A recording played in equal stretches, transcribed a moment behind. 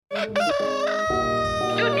Good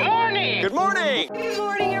morning. Good morning. Good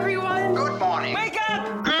morning, everyone. Good morning. Wake up.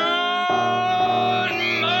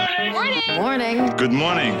 Good morning. Good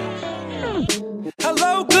morning.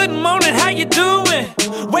 Hello, good morning, how you doing?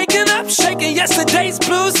 Waking up, shaking yesterday's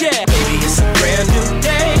blues, yeah. Baby, it's a brand new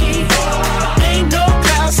day. Ain't no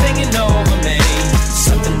clouds hanging over me.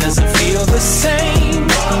 Something doesn't feel the same.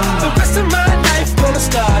 The rest of my life gonna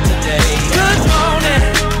start today. Good morning.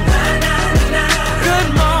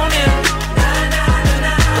 Good morning.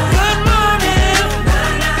 Good morning.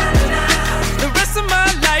 The rest of my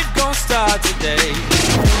life gonna start today.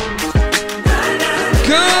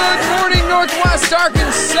 Good morning, Northwest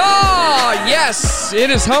Arkansas. Yes, it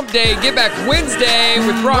is Hump Day. Get Back Wednesday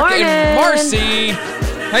with Brock and Marci.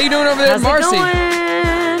 How you doing over there, Marci?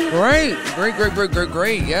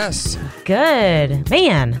 Great. Yes. Good.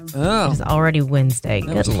 Man. Oh. It's already Wednesday.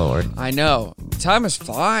 Good Lord. I know. Time is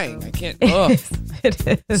flying. I can't.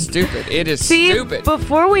 It is. Stupid. It is See, stupid.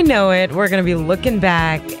 Before we know it, we're going to be looking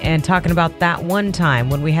back and talking about that one time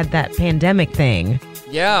when we had that pandemic thing.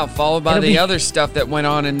 Yeah, followed by the other stuff that went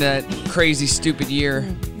on in that crazy, stupid year.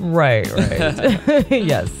 Right.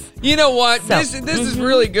 Yes. You know what? This is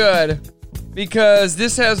really good because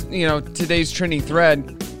this has, today's trending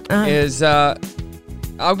thread is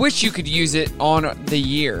I wish you could use it on the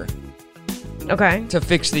year. Okay. To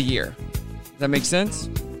fix the year. Does that make sense?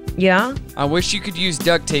 Yeah. I wish you could use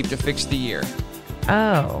duct tape to fix the year.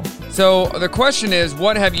 Oh. So the question is,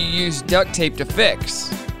 what have you used duct tape to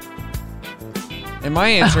fix? And my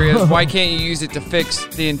answer is, why can't you use it to fix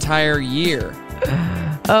the entire year?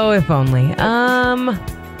 Oh, if only.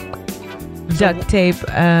 Duct tape,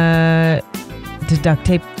 to duct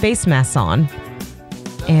tape face masks on.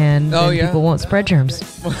 And then people won't spread germs.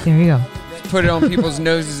 There you go. Put it on people's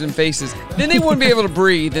noses and faces. Then they wouldn't be able to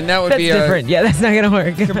breathe, and that would be different. Yeah, that's not going to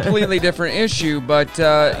work. Completely different issue. But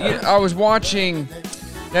I was watching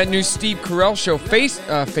that new Steve Carell show,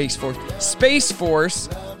 Space Force.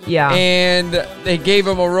 Yeah. And they gave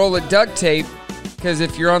him a roll of duct tape because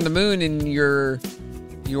if you're on the moon and your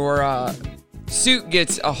suit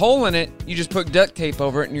gets a hole in it, you just put duct tape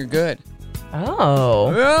over it and you're good.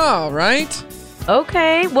 Oh. Yeah, right?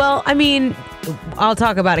 Okay. Well, I mean, I'll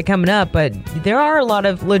talk about it coming up, but there are a lot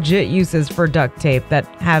of legit uses for duct tape that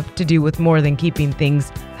have to do with more than keeping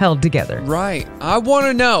things held together. Right. I want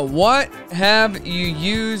to know, what have you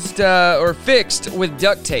used or fixed with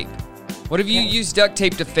duct tape? What have you used duct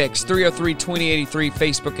tape to fix? 303-2083,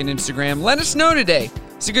 Facebook and Instagram. Let us know today.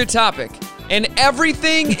 It's a good topic. And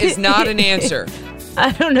everything is not an answer.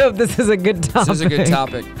 I don't know if this is a good topic. This is a good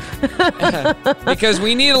topic. Because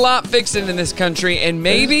we need a lot fixing in this country, and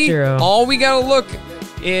maybe all we got to look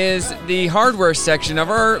is the hardware section of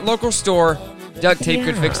our local store. Duct tape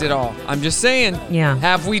could fix it all. I'm just saying. Yeah.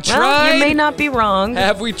 Have we tried? Well, you may not be wrong.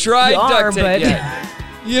 Have we tried duct tape yet?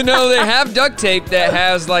 You know, they have duct tape that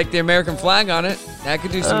has, like, the American flag on it. That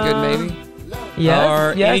could do some good, maybe. Yes.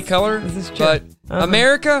 Or any color. This is true. But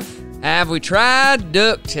America, have we tried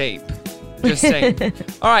duct tape? Just saying.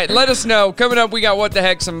 All right, let us know. Coming up, we got What the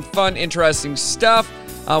Heck, some fun, interesting stuff.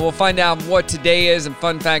 We'll find out what today is and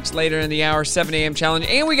fun facts later in the hour, 7 a.m. challenge.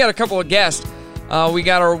 And we got a couple of guests. We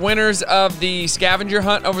got our winners of the scavenger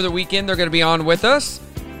hunt over the weekend. They're going to be on with us.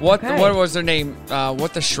 What was their name?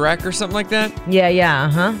 What the Shrek or something like that?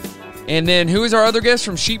 Yeah. And then who is our other guest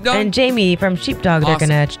from Sheepdog? And Jamie from Sheepdog. Awesome. They're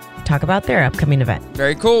going to talk about their upcoming event.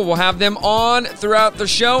 Very cool. We'll have them on throughout the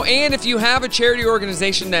show. And if you have a charity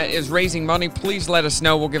organization that is raising money, please let us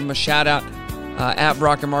know. We'll give them a shout out at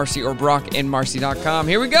Brock and Marci or brockandmarci.com.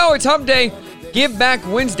 Here we go. It's Hump Day. Give Back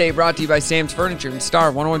Wednesday, brought to you by Sam's Furniture and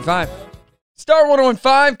Star 101.5. Star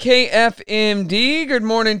 101.5 KFMD. Good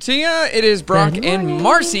morning to you. It is Brock and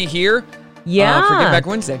Marci here. Yeah. For Give Back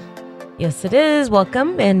Wednesday. Yes, it is.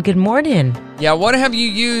 Welcome and good morning. Yeah, what have you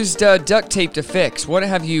used duct tape to fix? What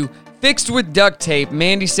have you fixed with duct tape?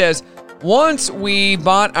 Mandy says, once we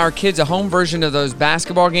bought our kids a home version of those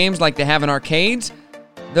basketball games like they have in arcades,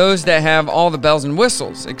 those that have all the bells and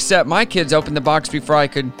whistles, except my kids opened the box before I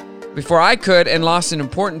could and lost an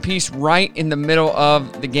important piece right in the middle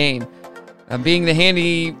of the game. Being the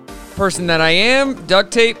handy person that I am,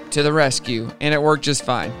 duct tape to the rescue, and it worked just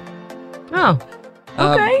fine. Oh,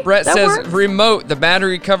 okay. Brett that says, works. remote, the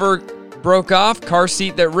battery cover broke off, car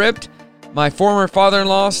seat that ripped. My former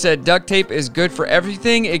father-in-law said duct tape is good for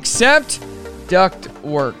everything except duct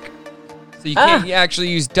work. So you can't actually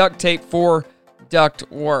use duct tape for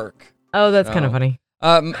duct work. Oh, that's kind of funny.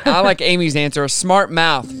 I like Amy's answer, a smart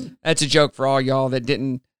mouth. That's a joke for all y'all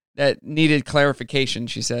that needed clarification,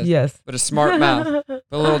 she says. Yes. But a smart mouth. Put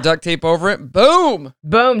a little duct tape over it. Boom.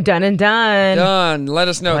 Boom. Done and done. Done. Let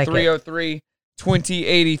us know. Like 303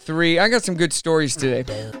 2083. I got some good stories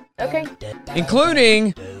today. Okay.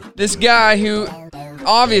 Including this guy who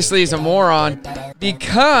obviously is a moron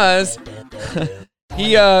because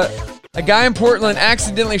a guy in Portland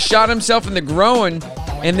accidentally shot himself in the groin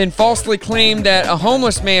and then falsely claimed that a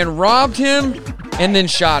homeless man robbed him and then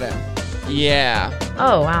shot him. Yeah.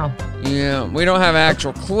 Oh, wow. Yeah, we don't have an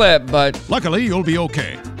actual clip, but... Luckily, you'll be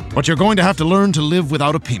okay. But you're going to have to learn to live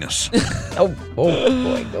without a penis. Oh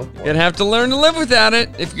boy. You're going to have to learn to live without it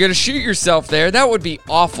if you're going to shoot yourself there. That would be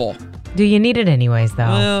awful. Do you need it anyways, though?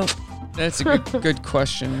 Well, that's a good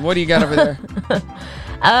question. What do you got over there?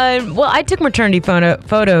 Well, I took maternity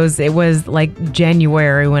photos. It was like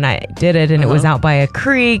January when I did it, and it was out by a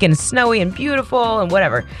creek and snowy and beautiful and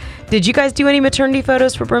whatever. Did you guys do any maternity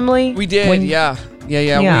photos for Brimley? We did, yeah.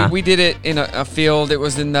 We did it in a field. It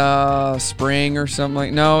was in the spring or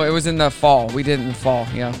something No, it was in the fall. We did it in the fall,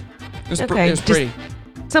 yeah. It was pretty.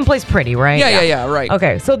 Someplace pretty, right? Yeah, right.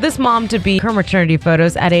 Okay, so this mom-to-be, her maternity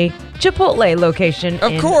photos at a Chipotle location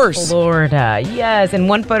in Florida. Yes, in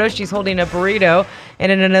one photo, she's holding a burrito, and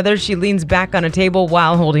in another, she leans back on a table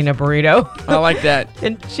while holding a burrito. I like that.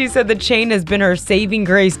 And she said the chain has been her saving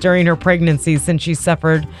grace during her pregnancy since she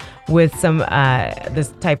suffered with some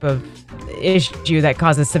this type of issue that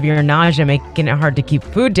causes severe nausea, making it hard to keep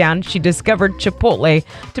food down. She discovered Chipotle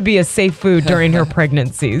to be a safe food during her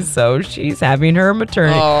pregnancy, so she's having her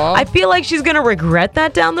maternity. Aww. I feel like she's going to regret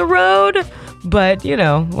that down the road, but,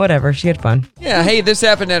 whatever. She had fun. Yeah, hey, this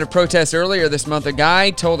happened at a protest earlier this month. A guy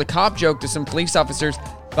told a cop joke to some police officers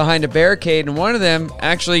behind a barricade, and one of them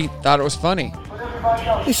actually thought it was funny.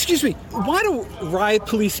 Excuse me, why do riot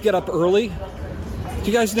police get up early? Do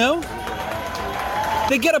you guys know?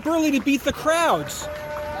 They get up early to beat the crowds.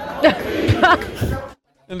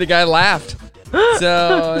 And the guy laughed.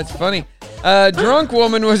 So it's funny. A drunk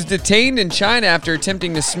woman was detained in China after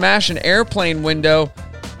attempting to smash an airplane window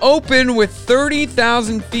open with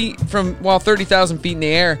 30,000 feet in the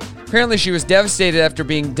air. Apparently she was devastated after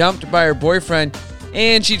being dumped by her boyfriend,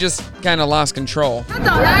 and she just kind of lost control.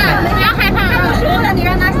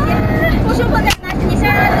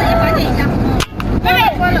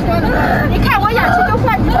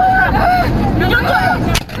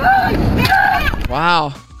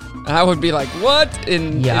 Wow. I would be like, what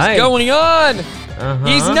is going on?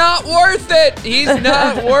 He's not worth it. He's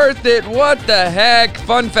not worth it. What the heck?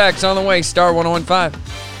 Fun facts on the way. Star 1015.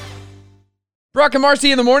 Brock and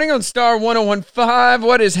Marci in the morning on Star 1015.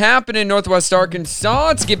 What is happening in Northwest Arkansas?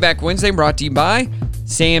 It's Get Back Wednesday, brought to you by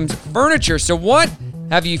Sam's Furniture. So what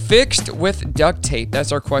have you fixed with duct tape?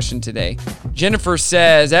 That's our question today. Jennifer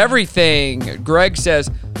says everything. Greg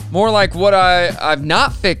says more like what I've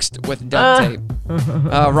not fixed with duct tape.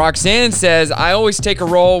 Roxanne says I always take a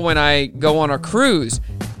roll when I go on a cruise.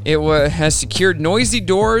 It has secured noisy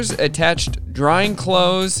doors, attached drying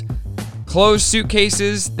clothes, closed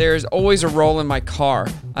suitcases. There's always a roll in my car.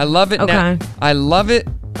 I love it now. I love it.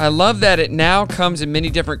 I love that it now comes in many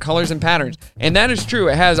different colors and patterns. And that is true.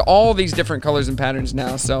 It has all these different colors and patterns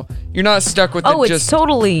now. So you're not stuck with it's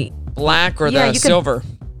totally black or the silver.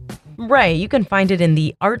 Right. You can find it in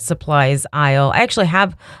the art supplies aisle. I actually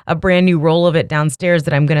have a brand new roll of it downstairs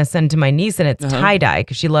that I'm going to send to my niece, and it's tie-dye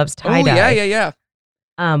because she loves tie-dye. Oh, yeah.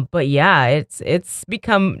 But yeah, it's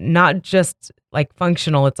become not just like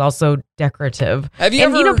functional, it's also decorative. Have you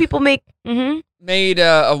ever people made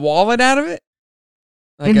a wallet out of it?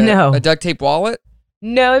 Like a duct tape wallet?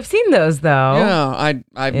 No, I've seen those though. Yeah,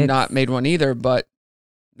 I've not made one either, but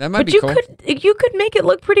that might be cool. You could make it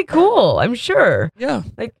look pretty cool, I'm sure. Yeah.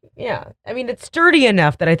 I mean, it's sturdy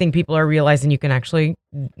enough that I think people are realizing you can actually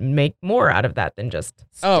make more out of that than just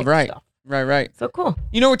stuff. Right. So cool.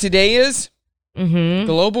 You know what today is?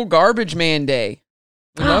 Global Garbage Man Day.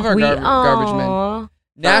 We love our garbage men.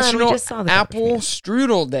 National Apple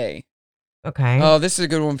Strudel Day. Okay. Oh, this is a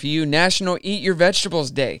good one for you. National Eat Your Vegetables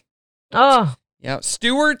Day. Oh. Yeah.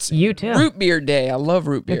 Stewart's You too. Root Beer Day. I love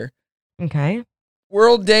root beer. Okay.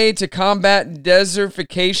 World Day to Combat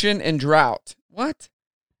Desertification and Drought. What?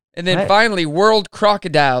 And then finally, World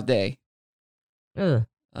Crocodile Day. Ugh.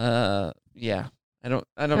 Yeah. I don't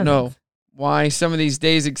know why some of these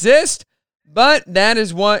days exist, but that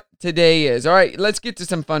is what today is. All right, let's get to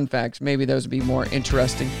some fun facts. Maybe those would be more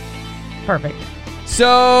interesting. Perfect.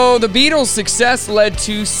 So the Beatles' success led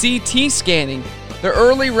to CT scanning. The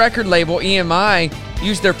early record label, EMI,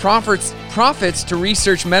 used their profits to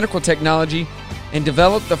research medical technology and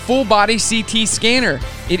develop the full-body CT scanner.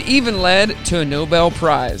 It even led to a Nobel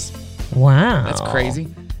Prize. Wow. That's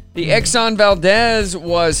crazy. The Exxon Valdez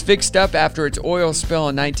was fixed up after its oil spill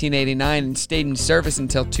in 1989 and stayed in service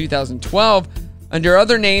until 2012. under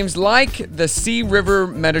other names like the Sea River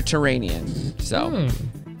Mediterranean. So,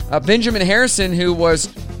 Benjamin Harrison, who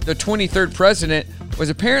was the 23rd president, was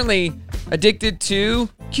apparently addicted to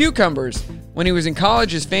cucumbers. When he was in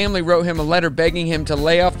college, his family wrote him a letter begging him to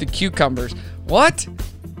lay off the cucumbers. What?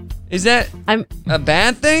 Is that a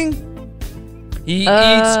bad thing? He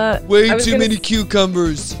eats way too many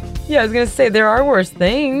cucumbers. Yeah, I was going to say there are worse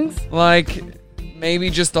things. Like, maybe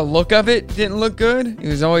just the look of it didn't look good. He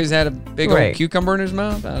was always had a big old cucumber in his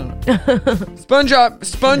mouth. I don't know. SpongeBob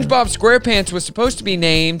SquarePants was supposed to be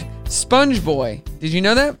named Sponge Boy. Did you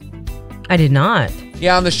know that? I did not.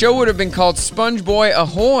 Yeah, and the show would have been called Sponge Boy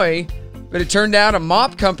Ahoy, but it turned out a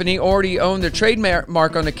mop company already owned the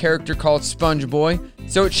trademark on the character called Sponge Boy,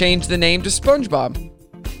 so it changed the name to SpongeBob.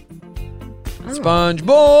 Sponge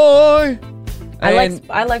Boy. I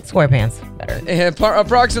like SquarePants better.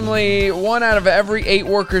 Approximately 1 out of every 8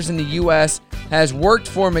 workers in the U.S. has worked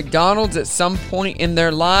for McDonald's at some point in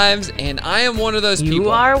their lives, and I am one of those people. You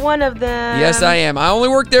are one of them. Yes, I am. I only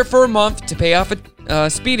worked there for a month to pay off a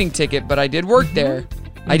speeding ticket, but I did work there.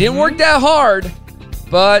 I didn't work that hard,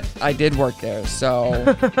 but I did work there,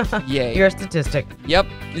 so yay. You're a statistic. Yep.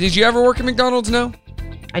 Did you ever work at McDonald's? No?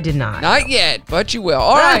 I did not. Not yet, but you will.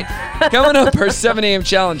 All right. Coming up, our 7 a.m.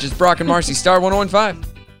 challenge is Brock and Marci, Star 1015.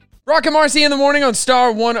 Brock and Marci in the morning on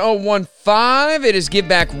Star 1015. It is Give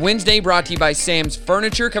Back Wednesday, brought to you by Sam's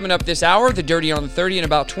Furniture. Coming up this hour, the Dirty on the 30 in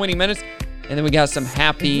about 20 minutes. And then we got some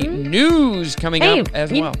happy news coming up as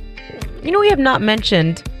well. You know, we have not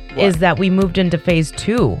mentioned is that we moved into phase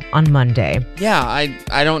 2 on Monday. Yeah,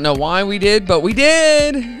 I don't know why we did, but we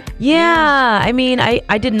did. Yeah, I mean,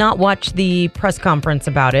 I did not watch the press conference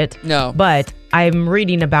about it. No. But I'm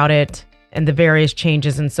reading about it and the various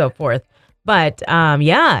changes and so forth. But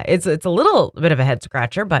yeah, it's a little bit of a head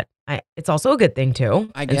scratcher, but it's also a good thing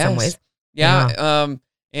too. I guess. In some ways. Yeah.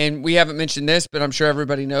 And we haven't mentioned this, but I'm sure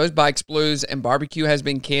everybody knows Bikes, Blues, and Barbecue has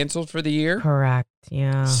been canceled for the year. Correct.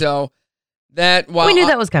 Yeah. So that we knew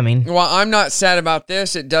that was coming. While I'm not sad about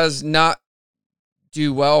this, it does not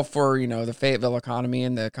do well for the Fayetteville economy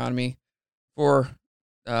and the economy for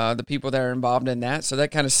the people that are involved in that. So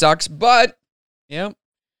that kind of sucks. But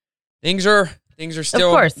things are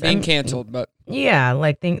still being canceled. But yeah,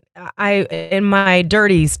 in my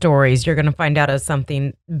dirty stories, you're gonna find out of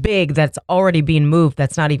something big that's already being moved.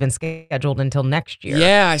 That's not even scheduled until next year.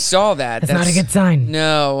 Yeah, I saw that. That's not a good sign.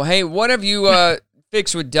 No. Hey, what have you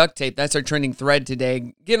fixed with duct tape? That's our trending thread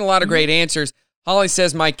today. Getting a lot of great answers. Holly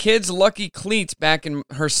says, my kid's lucky cleats back in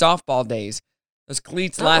her softball days. Those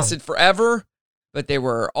cleats lasted forever, but they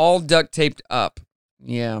were all duct taped up.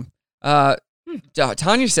 Yeah.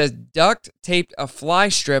 Tanya says, duct taped a fly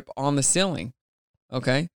strip on the ceiling.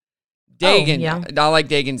 Okay. Dagan. I like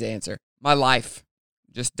Dagan's answer. My life.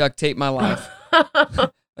 Just duct tape my life.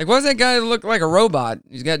 Like, why does that guy look like a robot?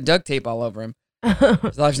 He's got duct tape all over him.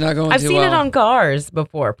 His life's not going too well. I've seen it on cars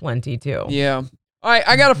before, plenty too. Yeah. All right,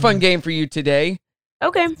 I got a fun game for you today.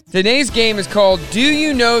 Okay. Today's game is called Do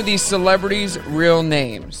You Know These Celebrities' Real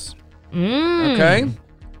Names? Okay?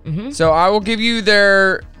 So I will give you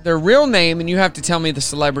their real name, and you have to tell me the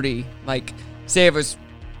celebrity. Like, say it was,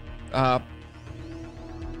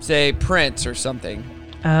 say Prince or something.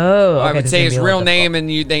 Oh, okay. I would say his real name, and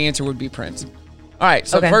the answer would be Prince. All right,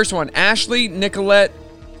 so first one, Ashley Nicolette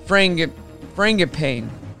Frangipane.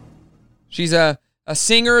 She's a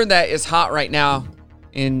singer that is hot right now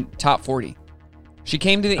in top 40. She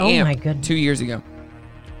came to the AMP 2 years ago.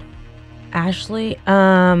 Ashley,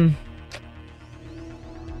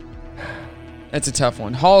 That's a tough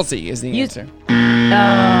one. Halsey is the answer. Oh.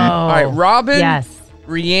 All right, Robin. Yes.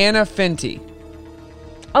 Rihanna Fenty.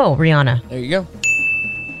 Oh, Rihanna. There you go.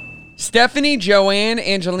 Stephanie Joanne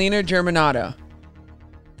Angelina Germanato.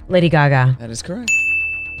 Lady Gaga. That is correct.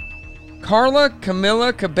 Carla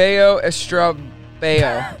Camila Cabello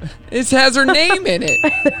Estrabao. This has her name in it.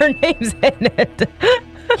 Her name's in it.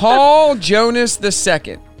 Paul Jonas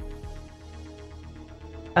II.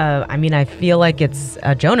 I mean, I feel like it's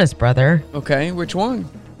a Jonas brother. Okay, which one?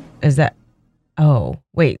 Is that? Oh,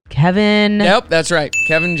 wait, Kevin. Yep, that's right.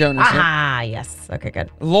 Kevin Jonas. Ah, yes. Okay, good.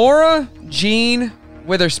 Laura Jean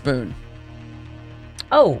Witherspoon.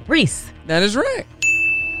 Oh, Reese. That is right.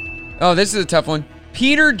 Oh, this is a tough one.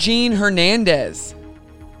 Peter Gene Hernandez.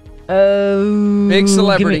 Oh. Big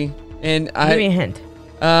celebrity. Give me a hint.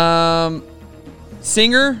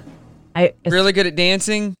 Singer. Really good at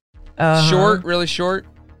dancing. Short, really short.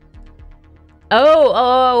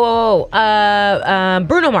 Bruno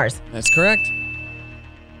Mars. That's correct.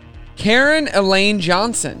 Karen Elaine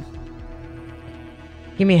Johnson.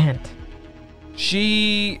 Give me a hint.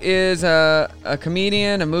 She is a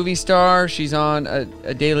comedian, a movie star. She's on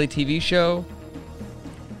a daily TV show.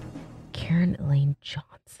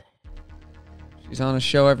 She's on a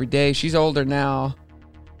show every day. She's older now.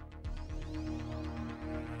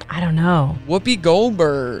 I don't know. Whoopi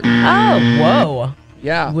Goldberg. Oh, whoa.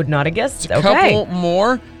 Yeah. Would not have guessed. A couple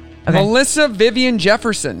more. Okay. Melissa Vivian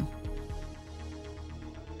Jefferson.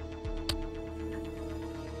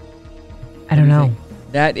 I don't know.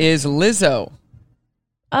 That is Lizzo.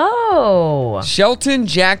 Oh. Shelton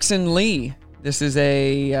Jackson Lee. This is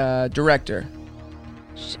a director.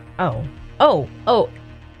 Oh.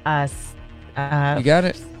 You got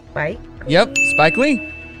it. Right? Yep, Spike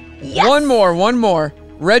Lee. Yes. One more.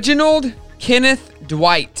 Reginald Kenneth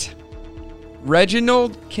Dwight.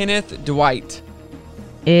 Reginald Kenneth Dwight.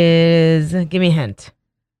 Give me a hint.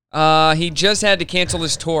 He just had to cancel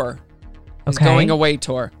his tour. His Okay. going away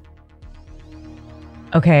tour.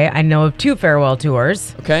 Okay, I know of 2 farewell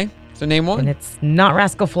tours, Okay, so name one. and it's not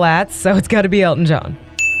Rascal Flatts, so it's got to be Elton John.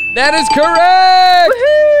 That is correct.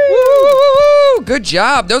 Woo! Good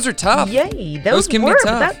job. Those are tough. Yay, Those can be work.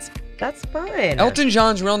 tough. That's fun. Elton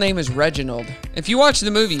John's real name is Reginald. If you watched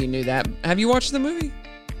the movie, you knew that. Have you watched the movie?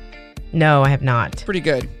 No, I have not. Pretty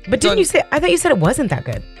good. But didn't you say? I thought you said it wasn't that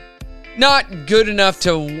good. Not good enough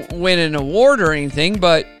to win an award or anything,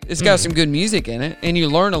 but it's got some good music in it, and you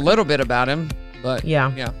learn a little bit about him. But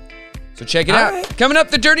yeah. So check it out. Right. Coming up,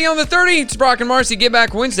 the Dirty on the 30. It's Brock and Marci Get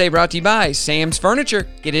Back Wednesday, brought to you by Sam's Furniture.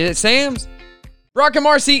 Get it at Sam's. Brock and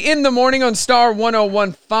Marci in the morning on Star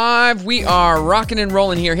 101.5. We are rocking and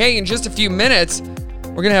rolling here. Hey, in just a few minutes,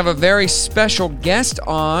 we're going to have a very special guest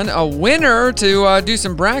on, a winner to do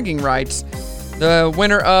some bragging rights. The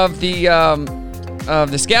winner of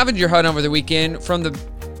the scavenger hunt over the weekend from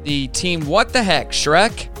the team What the Heck,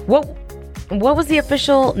 Shrek? What was the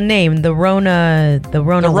official name? The Rona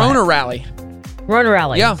Rally. Rona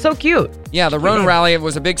Rally. Yeah. So cute. Yeah, the Rona Rally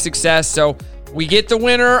was a big success. So we get the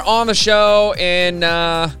winner on the show in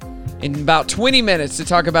about 20 minutes to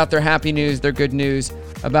talk about their happy news, their good news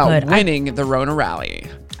about winning the Rona Rally.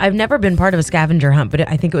 I've never been part of a scavenger hunt, but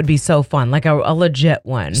I think it would be so fun, like a legit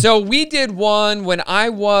one. So we did one when I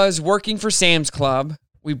was working for Sam's Club.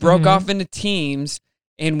 We broke off into teams.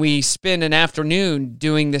 And we spent an afternoon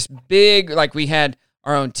doing this big, like we had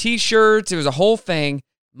our own T-shirts. It was a whole thing.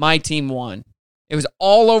 My team won. It was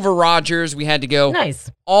all over Rogers. We had to go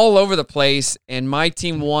all over the place. And my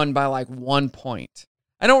team won by like 1 point.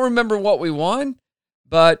 I don't remember what we won,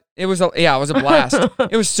 but it was a blast.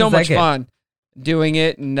 It was so much fun doing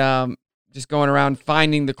it and just going around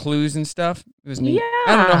finding the clues and stuff. It was neat. Yeah.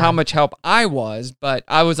 I don't know how much help I was, but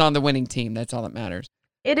I was on the winning team. That's all that matters.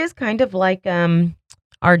 It is kind of like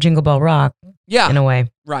our Jingle Bell Rock, in a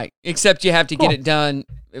way. Right. Except you have to get it done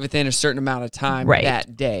within a certain amount of time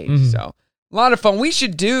that day. So a lot of fun. We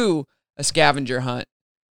should do a scavenger hunt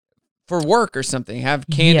for work or something. Have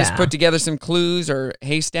Candace put together some clues or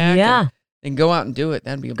haystack and go out and do it.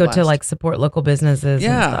 That'd be a blast. Go to like support local businesses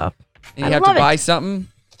and stuff. And you have to buy something.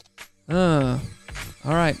 All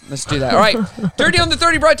right. Let's do that. All right. Dirty on the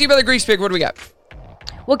 30 brought to you by the Grease Pig. What do we got?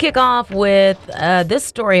 We'll kick off with this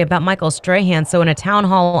story about Michael Strahan. So in a town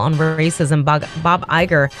hall on racism, Bob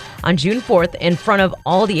Iger on June 4th, in front of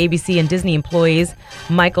all the ABC and Disney employees,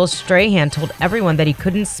 Michael Strahan told everyone that he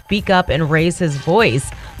couldn't speak up and raise his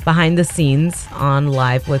voice behind the scenes on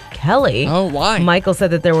Live with Kelly. Oh, why? Michael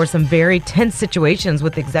said that there were some very tense situations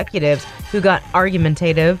with executives who got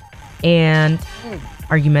argumentative, yeah.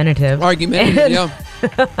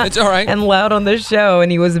 It's all right. And loud on the show,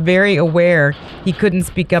 and he was very aware he couldn't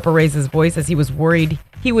speak up or raise his voice as he was worried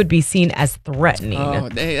he would be seen as threatening. Oh,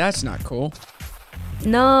 that's not cool.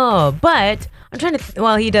 No, but I'm trying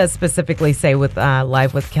to, he does specifically say with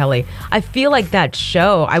Live with Kelly. I feel like that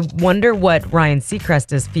show, I wonder what Ryan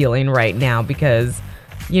Seacrest is feeling right now because,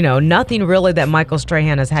 nothing really that Michael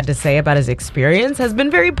Strahan has had to say about his experience has been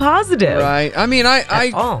very positive. Right. I mean,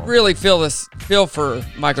 I really feel for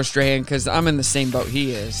Michael Strahan because I'm in the same boat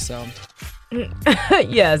he is, so.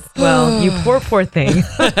 Yes. Well, you poor thing.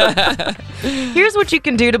 Here's what you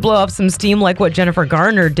can do to blow off some steam like what Jennifer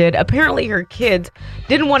Garner did. Apparently her kids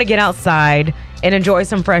didn't want to get outside and enjoy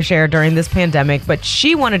some fresh air during this pandemic, but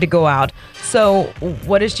she wanted to go out. So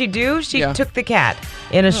what did she do? She took the cat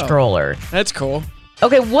in a stroller. That's cool.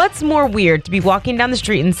 Okay, what's more weird, to be walking down the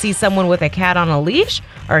street and see someone with a cat on a leash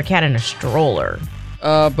or a cat in a stroller?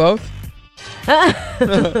 Both. I'm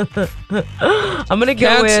gonna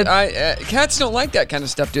go with cats don't like that kind of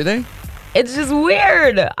stuff, do they? It's just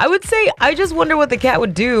weird. I would say I just wonder what the cat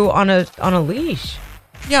would do on a leash.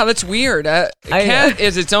 Yeah, that's weird. A cat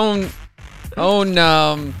is its own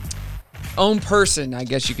person, I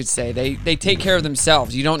guess you could say. They take care of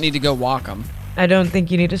themselves. You don't need to go walk them. I don't think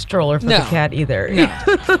you need a stroller for the cat either.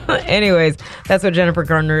 No. Anyways, that's what Jennifer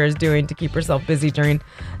Garner is doing to keep herself busy during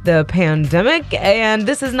the pandemic. And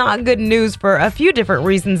this is not good news for a few different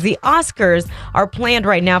reasons. The Oscars are planned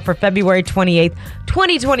right now for February 28th,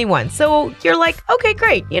 2021. So you're like, okay,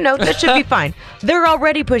 great. That should be fine. They're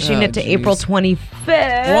already pushing it to April 25th.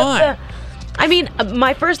 Why? I mean,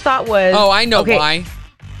 my first thought was... Oh, I know why.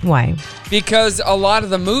 Why? Because a lot of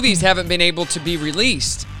the movies haven't been able to be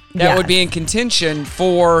released. That would be in contention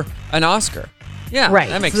for an Oscar. Yeah, right.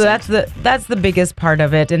 That makes sense. So that's the biggest part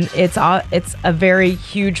of it, and it's a very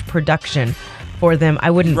huge production for them.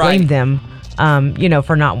 I wouldn't blame them,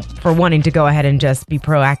 for wanting to go ahead and just be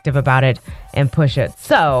proactive about it and push it.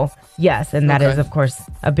 So yes, and that is of course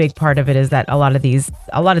a big part of it is that a lot of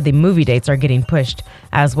the movie dates are getting pushed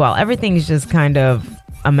as well. Everything's just kind of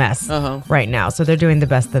a mess right now. So they're doing the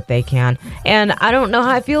best that they can. And I don't know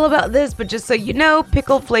how I feel about this, but just so you know,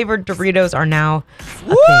 pickle flavored Doritos are now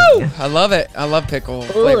a thing. I love it. I love pickle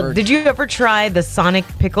flavored. Did you ever try the Sonic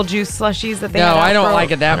pickle juice slushies that they had? No, I don't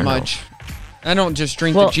like it that much. I don't just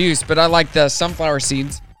drink the juice, but I like the sunflower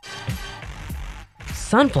seeds.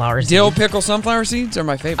 Sunflower seeds? Dill pickle sunflower seeds are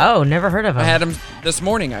my favorite. Oh, never heard of them. I had them this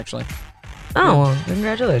morning, actually. Oh, well,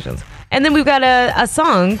 congratulations. And then we've got a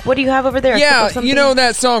song. What do you have over there? Yeah, you know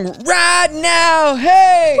that song, Right Now,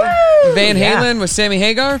 Hey! Woo! Van Halen with Sammy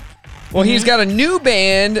Hagar? Well, he's got a new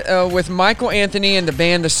band with Michael Anthony and the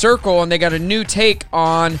band The Circle, and they got a new take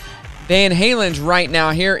on Van Halen's Right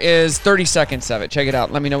Now. Here is 30 seconds of it. Check it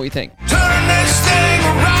out. Let me know what you think. Turn this thing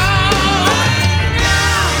around.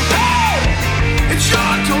 Hey, it's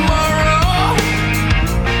your tomorrow.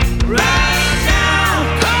 Right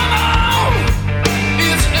now, come on.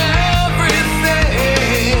 It's everything.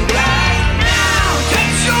 Right now,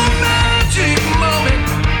 it's your magic moment.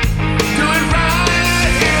 Do it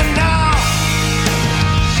right here now.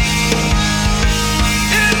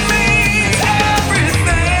 It means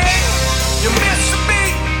everything. You miss a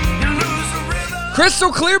beat, you lose the rhythm.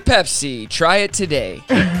 Crystal Clear Pepsi. Try it today.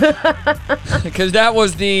 Because that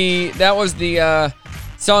was the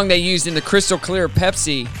song they used in the Crystal Clear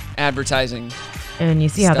Pepsi advertising. And you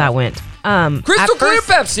see how that went. Crystal Clear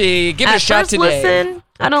Pepsi. Give it a shot today. Listen,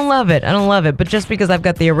 I don't love it. But just because I've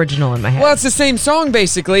got the original in my head. Well, it's the same song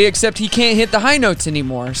basically, except he can't hit the high notes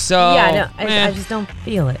anymore. So yeah, I just don't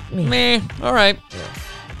feel it. Meh. All right.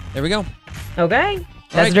 There we go. Okay.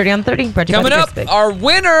 That's Dirty on 30. Coming up, our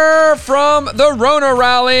winner from the Rona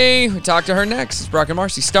Rally. We talk to her next. It's Brock and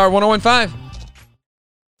Marci, Star 101.5.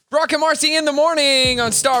 Brock and Marci in the morning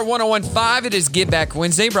on Star 101.5. It is Get Back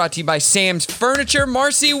Wednesday, brought to you by Sam's Furniture.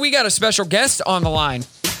 Marci, we got a special guest on the line.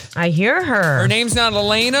 I hear her. Her name's not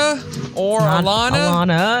Elena or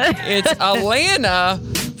Alana. It's Alana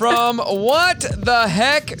from What the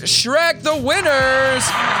Heck Shrek, the winners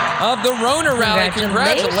of the Rona Rally.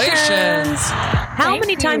 Congratulations. How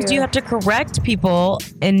many times do you have to correct people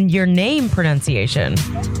in your name pronunciation?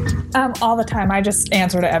 All the time. I just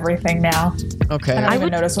answer to everything now. Okay. I don't even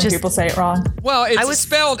notice when people say it wrong. Well, it's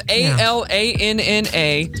spelled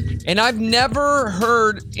Alanna, and I've never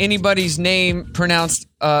heard anybody's name pronounced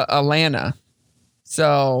Alana.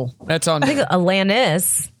 So that's on. I think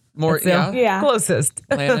Alanis. More, Yeah. Closest.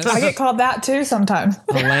 Alanis. I get called that too sometimes.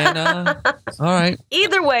 Alana. All right.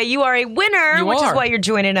 Either way, you are a winner, which is why you're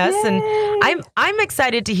joining us. Yay. And I'm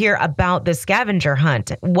excited to hear about the scavenger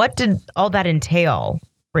hunt. What did all that entail,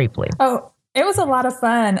 briefly? Oh, it was a lot of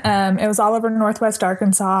fun. It was all over Northwest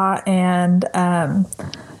Arkansas, and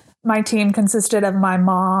my team consisted of my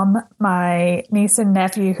mom, my niece and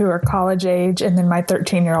nephew who are college age, and then my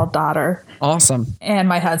 13-year-old daughter. Awesome. And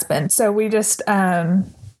my husband. So we just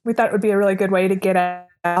we thought it would be a really good way to get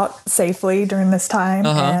out safely during this time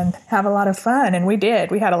and have a lot of fun. And we did.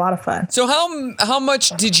 We had a lot of fun. So how much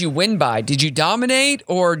did you win by? Did you dominate,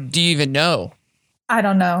 or do you even know? I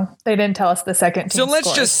don't know. They didn't tell us the second team So let's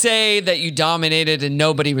scores. just say that you dominated and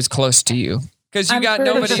nobody was close to you. Because you got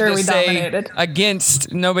nobody to say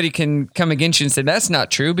against, nobody can come against you and say that's not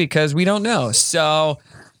true because we don't know. So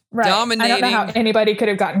dominating. I don't know how anybody could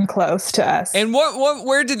have gotten close to us. And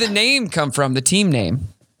where did the name come from, the team name?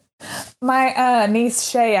 My niece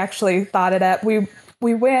Shay actually thought it up. We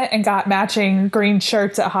went and got matching green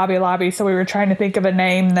shirts at Hobby Lobby, so we were trying to think of a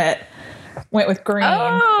name that went with green.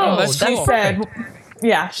 Oh, and she said,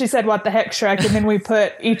 yeah, she said, "What the heck, Shrek?" And then we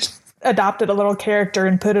each adopted a little character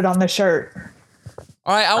and put it on the shirt.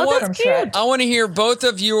 All right, I want to hear both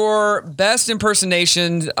of your best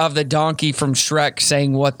impersonations of the donkey from Shrek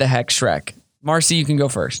saying "What the heck, Shrek." Marci, you can go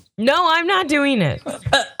first. No, I'm not doing it.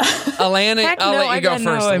 Alana, I'll let you go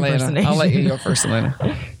first, Alana. I'll let you go first,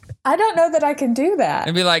 Alana. I don't know that I can do that.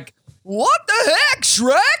 And be like, "What the heck,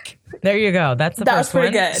 Shrek?" There you go. That's the That was first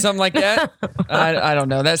pretty one. good. Something like that? I don't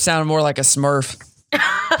know. That sounded more like a Smurf.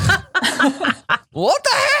 What the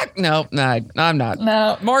heck? No, I'm not.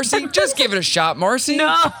 No. Marci, just give it a shot, Marci.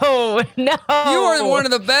 No. You are one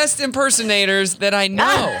of the best impersonators that I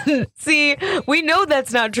know. See, we know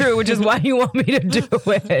that's not true, which is why you want me to do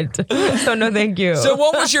it. So no, thank you. So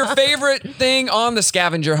what was your favorite thing on the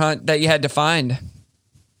scavenger hunt that you had to find?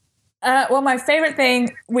 Well, my favorite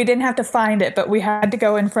thing, we didn't have to find it, but we had to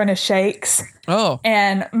go in front of Shakes. Oh.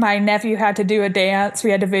 And my nephew had to do a dance. We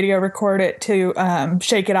had to video record it to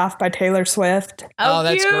Shake It Off by Taylor Swift. Oh,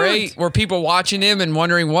 that's cute. great. Were people watching him and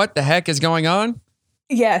wondering what the heck is going on?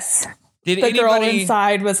 Yes. Did The girl anybody...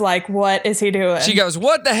 inside was like, what is he doing? She goes,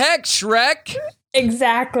 what the heck, Shrek?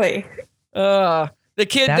 Exactly. The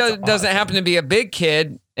kid That's doesn't happen to be a big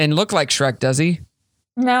kid and look like Shrek, does he?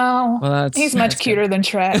 No. Well, He's much cuter than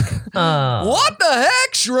Shrek. What the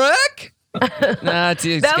heck, Shrek? Nah, it's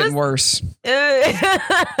getting worse.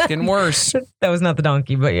 Getting worse. That was not the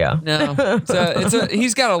donkey, but yeah. No,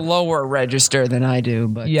 he's got a lower register than I do,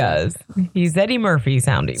 but Yes. He's Eddie Murphy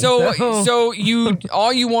sounding. So you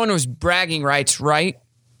all you wanted was bragging rights, right?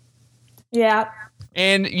 Yeah.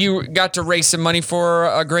 And you got to raise some money for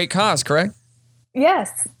a great cause, correct?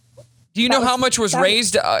 Yes. Do you know how much was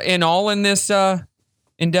raised in all in this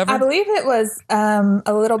endeavor? I believe it was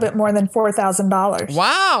a little bit more than $4,000.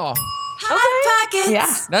 Wow.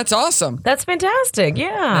 Yeah. That's awesome. That's fantastic. Yeah.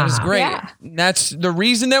 That is great. Yeah. That's the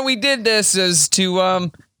reason that we did this is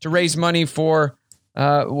to raise money for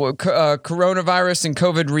coronavirus and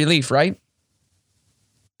COVID relief, right?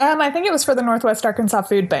 I think it was for the Northwest Arkansas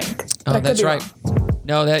Food Bank. But I could That's be right. wrong.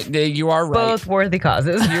 No, that you are right. Both worthy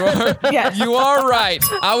causes. You are, Yes. you are right.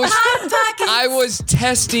 I was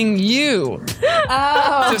testing you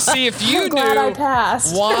to see if you I'm glad I knew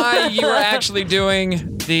passed. why you were actually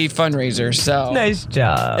doing the fundraiser. So Nice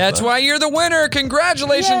job. that's why you're the winner.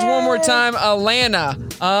 Congratulations one more time, Alana.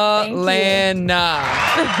 Alana.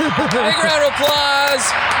 Big round of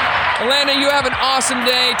applause. Alana, you have an awesome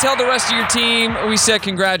day. Tell the rest of your team we said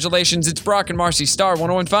congratulations. It's Brock and Marci, Star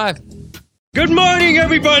 101.5. Good morning,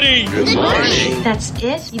 everybody! Good morning. That's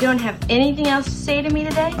it? You don't have anything else to say to me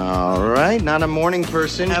today? All right, not a morning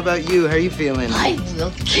person. How about you? How are you feeling? I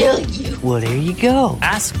will kill you. Well, there you go.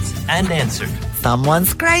 Asked and answered.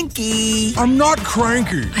 Someone's cranky. I'm not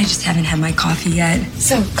cranky. I just haven't had my coffee yet.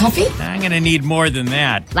 So, coffee? I'm gonna need more than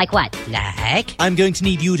that. Like what? Like? I'm going to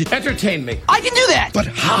need you to entertain me. I can do that. But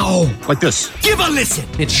how? Like this. Give a listen.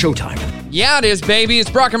 It's showtime. Yeah, it is, baby. It's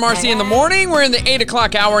Brock and Marci in the morning. We're in the 8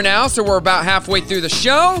 o'clock hour now, so we're about halfway through the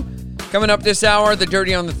show. Coming up this hour, the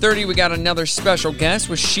Dirty on the 30, we got another special guest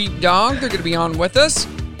with Sheepdog. They're going to be on with us.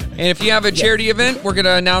 And if you have a charity event, we're going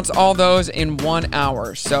to announce all those in 1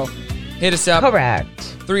 hour. So hit us up.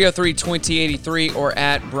 Correct. 303-2083 or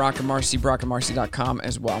at Brock and Marci, brockandmarci.com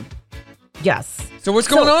as well. Yes. So what's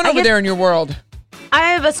going on over there in your world?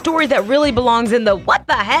 I have a story that really belongs in the what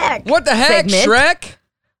the heck? What the heck, segment. Shrek?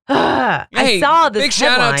 I saw this big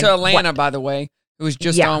shout out to headline. Alana, by the way, who was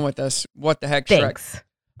just on with us. What the heck, Thanks. Shrek?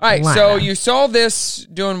 All right, Alana. so you saw this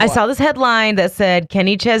doing what? I saw this headline that said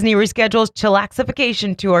Kenny Chesney reschedules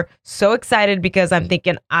Chillaxification tour. So excited because I'm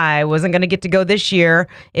thinking I wasn't going to get to go this year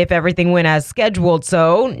if everything went as scheduled.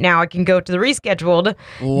 So now I can go to the rescheduled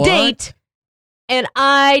date, and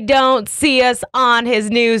I don't see us on his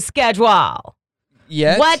new schedule.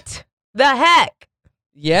 Yet? What the heck?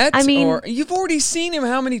 Yet? I mean- or you've already seen him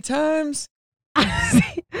how many times?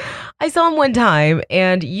 I saw him one time,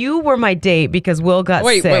 and you were my date because Will got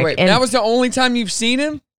sick. Wait. And That was the only time you've seen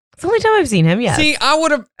him? it's the only time I've seen him, yes. See, I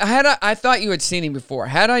would have I thought you had seen him before.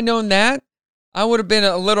 Had I known that, I would have been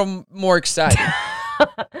a little more excited.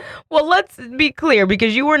 Well, let's be clear,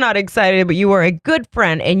 because you were not excited, but you were a good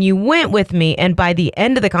friend, and you went with me, and by the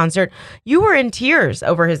end of the concert, you were in tears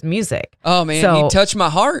over his music. Oh, man, So- he touched my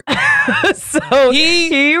heart. So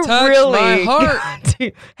He touched really my heart.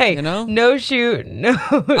 Hey, You know? no shoot, no.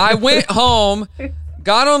 I went home,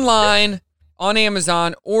 got online on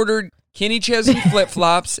Amazon, ordered Kenny Chesney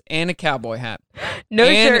flip-flops and a cowboy hat. no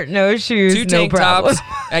and shirt, no shoes, 2 no tank problem. tops.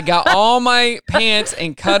 I got all my pants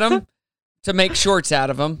and cut them to make shorts out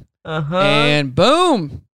of them. Uh-huh. And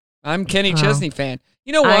boom, I'm Kenny Chesney fan.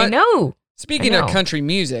 You know what? I know. Speaking I of know. country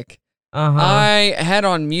music, Uh-huh. I had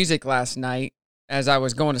on music last night as I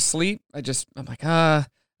was going to sleep. I'm like, I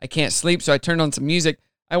can't sleep. So I turned on some music.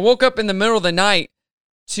 I woke up in the middle of the night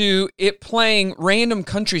to it playing random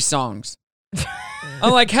country songs.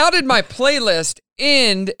 I'm like, how did my playlist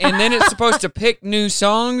end? And then it's supposed to pick new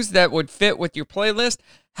songs that would fit with your playlist.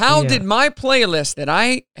 How did my playlist that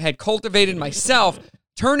I had cultivated myself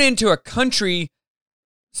turn into a country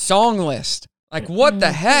song list? Like, what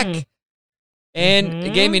the heck? And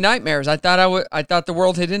it gave me nightmares. I thought the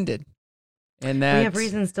world had ended. And We have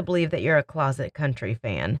reasons to believe that you're a closet country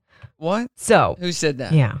fan. What? So who said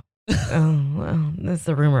that? Yeah. Oh, well, that's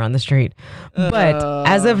the rumor on the street. But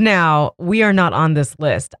as of now, we are not on this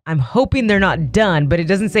list. I'm hoping they're not done, but it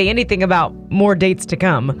doesn't say anything about more dates to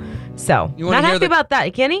come. So, not happy about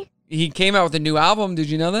that, Kenny. He came out with a new album. Did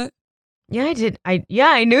you know that? Yeah, I did.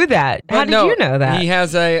 I knew that. How did you know that? He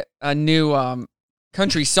has a new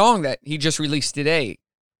country song that he just released today.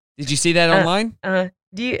 Did you see that online? Why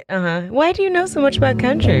do you know so much about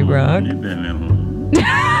country, Brock?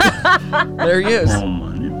 There he is.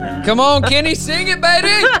 Come on, Kenny, sing it, baby.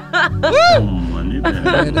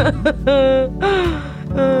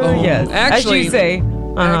 Yes, actually, as you say.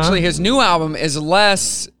 Actually, his new album is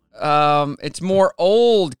less. It's more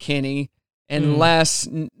old Kenny and less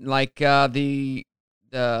like the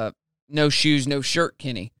no shoes, no shirt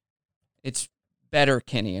Kenny. It's better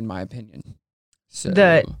Kenny, in my opinion.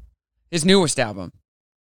 So his newest album,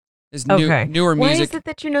 his newer music. Why is it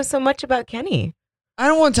that you know so much about Kenny? I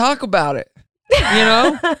don't want to talk about it. You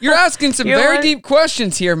know, you're asking some very deep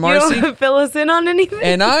questions here, Marci. You don't want to fill us in on anything?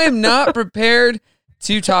 And I am not prepared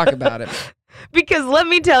to talk about it. Because let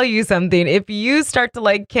me tell you something. If you start to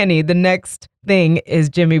like Kenny, the next thing is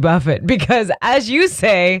Jimmy Buffett. Because as you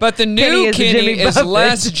say, but the new Kenny is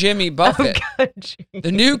less Jimmy Buffett.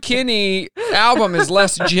 The new Kenny album is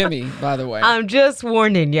less Jimmy, by the way. I'm just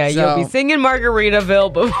warning you. You'll be singing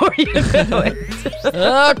Margaritaville before you know it.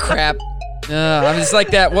 Oh, crap. I'm just like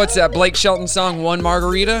that. What's that Blake Shelton song, One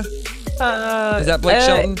Margarita? Is that Blake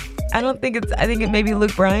Shelton? I don't think I think it may be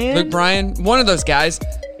Luke Bryan. Luke Bryan, one of those guys.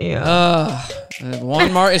 Yeah.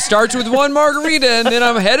 It starts with one margarita, and then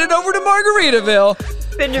I'm headed over to Margaritaville.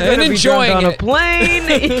 Then you're gonna be drunk on a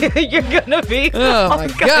plane. You're gonna be. Oh my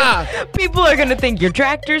God! People are gonna think your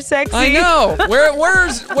tractor's sexy. I know.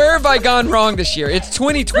 Where have I gone wrong this year? It's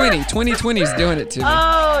 2020. 2020 is doing it to me.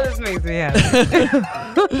 Oh, this makes me happy.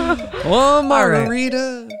 One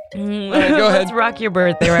margarita. All right, go ahead. Let's rock your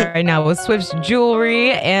birthday right now with Swift's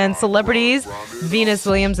jewelry and celebrities. Venus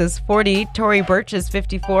Williams is 40. Tory Burch is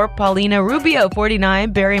 54. Paulina Rubio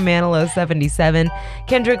 49. Barry Manilow 77.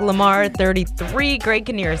 Kendrick Lamar 33. Greg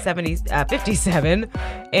Kinnear 57.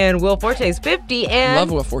 And Will Forte is 50. And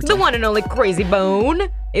love Will Forte. The one and only Crazy Bone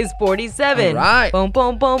is 47. All right. Boom,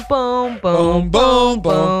 boom, boom, boom, boom, boom, boom,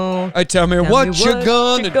 boom. Tell me what you're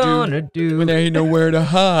gonna do when there ain't nowhere to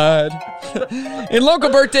hide. In local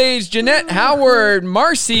birthdays, Jeanette Howard,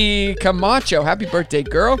 Marci Camacho, happy birthday,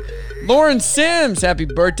 girl. Lauren Sims, happy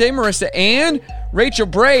birthday. Marissa Ann, Rachel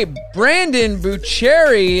Bray, Brandon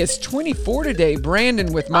Bucheri is 24 today.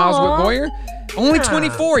 Brandon with Miles Whitboyer, only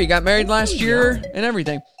 24. He got married last year and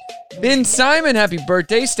everything. Ben Simon, happy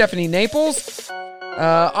birthday. Stephanie Naples,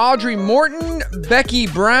 Audrey Morton, Becky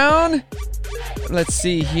Brown. Let's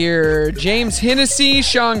see here. James Hennessy,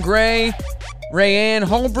 Sean Gray, Rayanne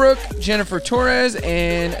Holbrook, Jennifer Torres,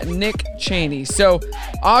 and Nick Cheney. So,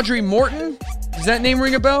 Audrey Morton, does that name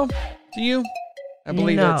ring a bell to you? I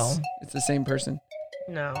believe it's the same person.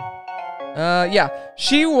 No. Yeah.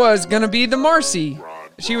 She was going to be the Marci.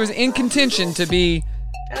 She was in contention to be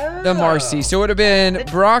the Marci. So, it would have been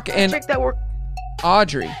Brock and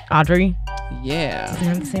Audrey. Audrey? Yeah. Doesn't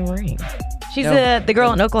have the same ring. She's the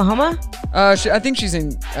girl in Oklahoma? I think she's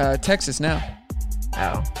in Texas now.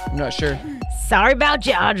 Oh. I'm not sure. Sorry about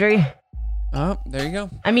you, Audrey. Oh, there you go.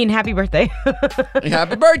 I mean, happy birthday.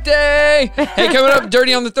 Happy birthday. Hey, coming up,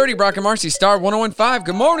 Dirty on the 30, Brock and Marci, Star 101.5.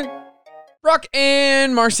 Good morning. Brock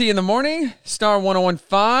and Marci in the morning, Star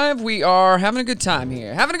 101.5. We are having a good time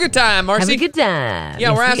here. Having a good time, Marci. Having a good time. Yeah,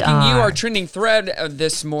 yes, we're asking you our trending thread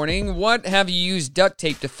this morning. What have you used duct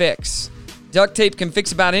tape to fix? Duct tape can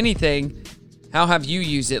fix about anything. How have you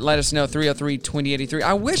used it? Let us know, 303-2083.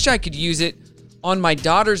 I wish I could use it on my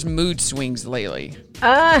daughter's mood swings lately.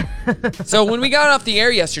 So when we got off the air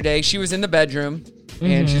yesterday, she was in the bedroom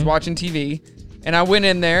and she's watching TV. And I went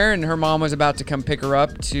in there and her mom was about to come pick her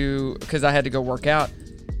up because I had to go work out.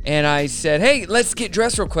 And I said, hey, let's get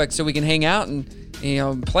dressed real quick so we can hang out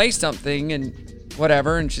and, play something and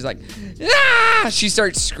whatever. And she's like, ah! She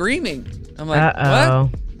starts screaming. I'm like,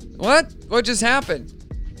 what? What just happened?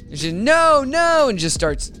 And she's no, and just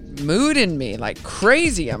starts mooding me like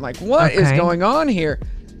crazy. I'm like, what is going on here?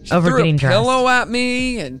 She threw a pillow at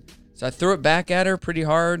me, and so I threw it back at her pretty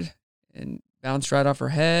hard and bounced right off her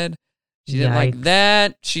head. She didn't like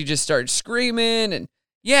that. She just started screaming, and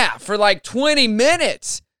for like 20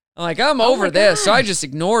 minutes. I'm like, I'm over this. So I just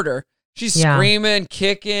ignored her. She's screaming,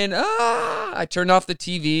 kicking. I turned off the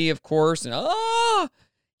TV, of course, and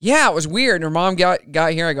it was weird. And her mom got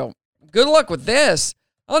here. I go, good luck with this.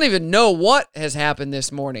 I don't even know what has happened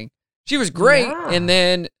this morning. She was great. Yeah. And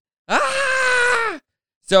then,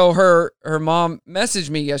 so her mom messaged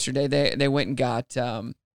me yesterday. They went and got,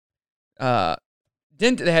 they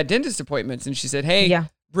had dentist appointments. And she said, hey,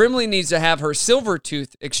 Brimley needs to have her silver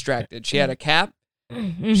tooth extracted. She had a cap.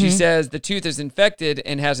 Mm-hmm. She says the tooth is infected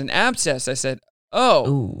and has an abscess. I said,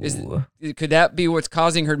 could that be what's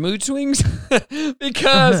causing her mood swings?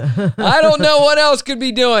 Because I don't know what else could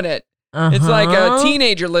be doing it. It's like a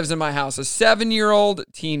teenager lives in my house, a 7-year-old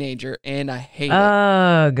teenager, and I hate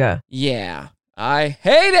it. Yeah, I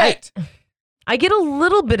hate it. I get a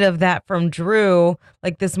little bit of that from Drew.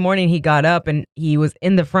 Like this morning, he got up and he was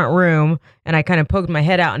in the front room, and I kind of poked my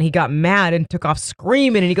head out, and he got mad and took off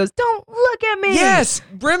screaming, and he goes, "Don't look at me!" Yes,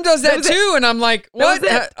 Brim does that too, and I'm like, "What?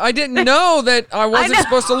 I didn't know that I wasn't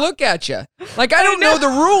supposed to look at you. Like I don't know the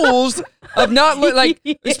rules of not like,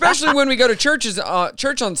 especially when we go to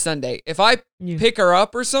church on Sunday. If I pick her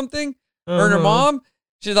up or something, her and her mom,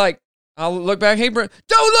 she's like." I'll look back, hey, Brent,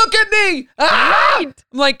 don't look at me! Ah! Right.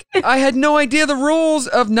 I'm like, I had no idea the rules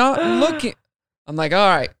of not looking. I'm like, all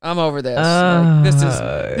right, I'm over this. Like,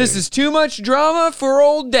 this is too much drama for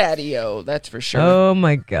old Daddy-O, that's for sure. Oh,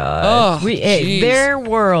 my God. Their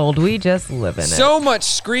world, we just live in it. So much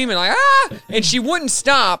screaming, like, ah! And she wouldn't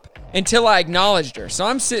stop until I acknowledged her. So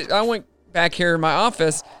I went back here in my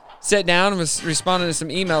office, sat down and was responding to some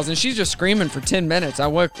emails, and she's just screaming for 10 minutes. I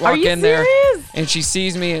walk in there, and she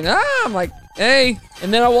sees me, and I'm like, hey.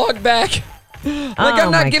 And then I walk back.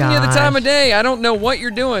 I'm not giving you the time of day. I don't know what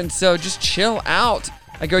you're doing, so just chill out.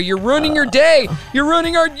 I go, you're ruining your day. You're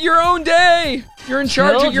ruining your own day. You're in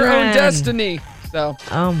charge of your own destiny. So.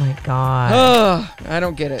 Oh, my God. I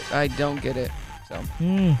don't get it. I don't get it. So.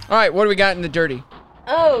 All right, what do we got in the dirty?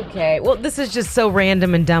 Okay, well, this is just so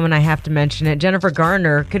random and dumb, and I have to mention it. Jennifer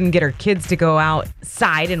Garner couldn't get her kids to go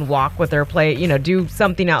outside and walk with her, do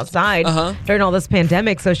something outside during all this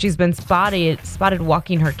pandemic, so she's been spotted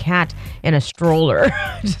walking her cat in a stroller.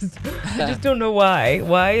 I just don't know why.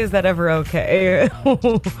 Why is that ever okay?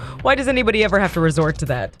 Why does anybody ever have to resort to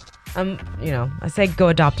that? I say go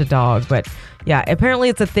adopt a dog, but yeah, apparently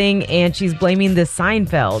it's a thing, and she's blaming the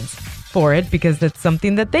Seinfelds for it because that's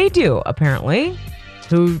something that they do, apparently.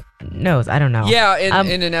 Who knows? I don't know. Yeah,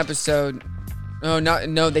 in an episode.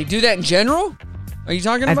 No, they do that in general? Are you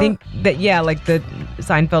talking about? I think that, like the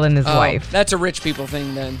Seinfeld and his wife. That's a rich people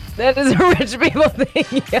thing then. That is a rich people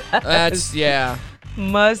thing, yeah.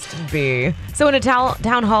 Must be. So in a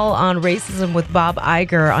town hall on racism with Bob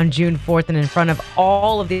Iger on June 4th and in front of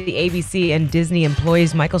all of the ABC and Disney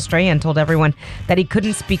employees, Michael Strahan told everyone that he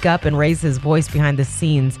couldn't speak up and raise his voice behind the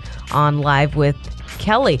scenes on Live with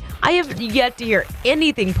Kelly. I have yet to hear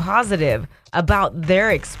anything positive about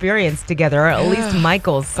their experience together, or at least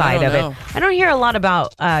Michael's side of it. I don't hear a lot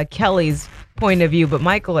about Kelly's point of view, but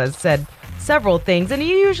Michael has said several things, and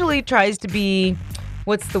he usually tries to be,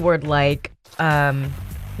 what's the word, like,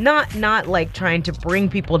 not like trying to bring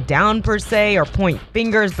people down per se or point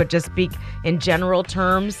fingers, but just speak in general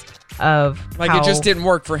terms of like it just didn't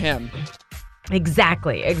work for him.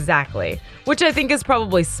 Exactly. Which I think is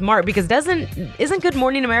probably smart because isn't Good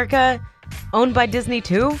Morning America owned by Disney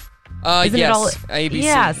too? Yes, it all, ABC.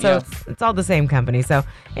 Yeah, so it's all the same company. So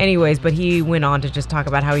anyways, but he went on to just talk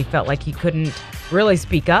about how he felt like he couldn't really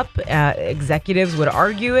speak up. Executives would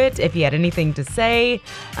argue it if he had anything to say.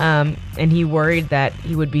 And he worried that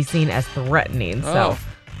he would be seen as threatening. So,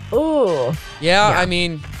 Yeah, I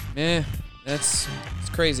mean, it's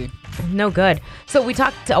crazy. No good. So we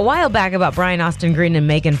talked a while back about Brian Austin Green and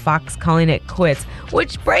Megan Fox calling it quits,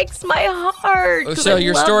 which breaks my heart. So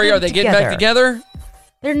your story, are they getting back together?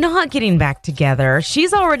 They're not getting back together.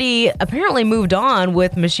 She's already apparently moved on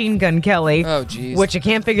with Machine Gun Kelly. Oh, geez. Which I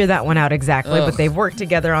can't figure that one out exactly, but they've worked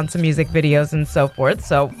together on some music videos and so forth,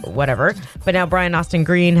 so whatever. But now Brian Austin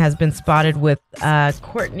Green has been spotted with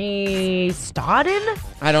Courtney Stodden?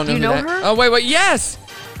 I don't know. Do you know her? her? Oh, wait, yes!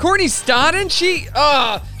 Courtney Stodden?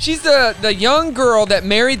 She's the young girl that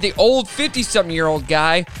married the old 50-something-year-old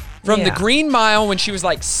guy from the Green Mile when she was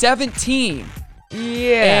like 17.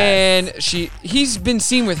 Yeah. And he's been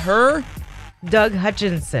seen with her. Doug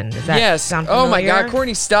Hutchinson. Does that sound familiar? Oh my God,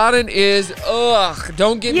 Courtney Stodden is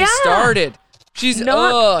don't get me started. She's he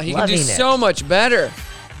can do so much better.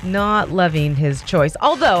 Not loving his choice.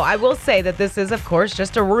 Although I will say that this is, of course,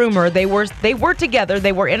 just a rumor. They were together.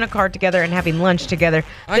 They were in a car together and having lunch together.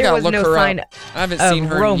 There was no sign I haven't seen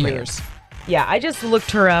her romance. in years. Yeah, I just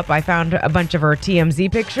looked her up. I found a bunch of her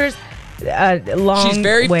TMZ pictures. She's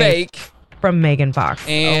very fake. From Megan Fox.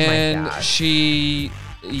 And oh my gosh.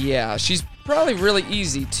 she's probably really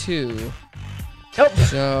easy too. Oh.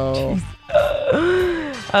 So.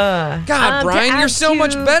 God, Brian, you're so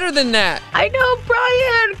much better than that. I know,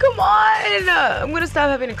 Brian. Come on. I'm going to stop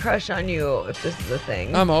having a crush on you if this is a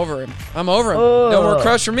thing. I'm over him. No more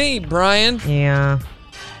crush for me, Brian. Yeah.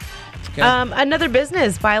 Okay. Another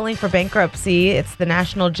business filing for bankruptcy. It's the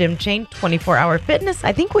national gym chain, 24-Hour Fitness.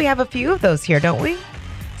 I think we have a few of those here, don't we?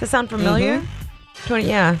 Does that sound familiar? 20.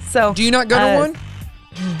 Yeah. So. Do you not go to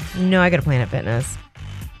one? No, I go to Planet Fitness.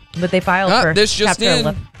 But they filed for this just Chapter in.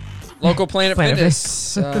 11. Local Planet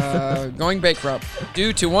Fitness going bankrupt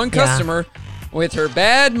due to one customer with her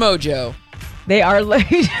bad mojo. They are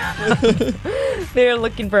they're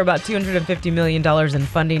looking for about $250 million in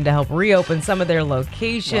funding to help reopen some of their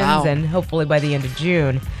locations. Wow. And hopefully by the end of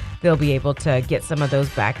June, they'll be able to get some of those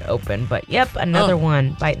back open. But yep, another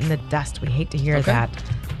one biting the dust. We hate to hear that.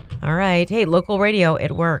 All right. Hey, local radio,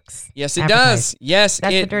 it works. Yes, it does. Yes,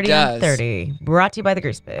 That's it the Dirty does. on 30. Brought to you by the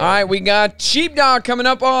Grease Pig. All right, we got Sheepdog coming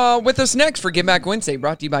up with us next for Give Back Wednesday,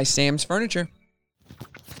 brought to you by Sam's Furniture.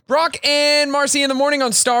 Brock and Marci in the morning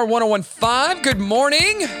on Star 101.5. Good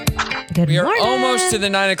morning. We are almost to the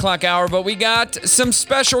 9 o'clock hour, but we got some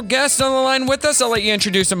special guests on the line with us. I'll let you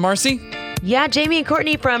introduce them, Marci. Yeah, Jamie and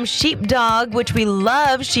Courtney from Sheepdog, which we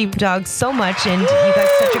love Sheepdog so much, and you got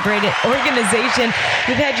such a great organization.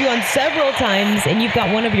 We've had you on several times, and you've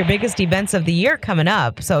got one of your biggest events of the year coming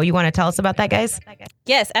up. So you want to tell us about that, guys?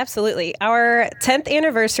 Yes, absolutely. Our 10th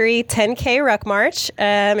anniversary 10K Ruck March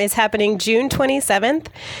is happening June 27th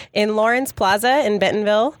in Lawrence Plaza in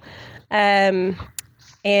Bentonville.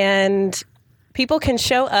 And people can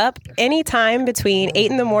show up anytime between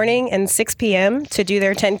 8 in the morning and 6 p.m. to do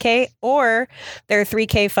their 10K or their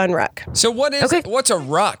 3K fun ruck. So what's a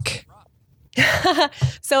ruck?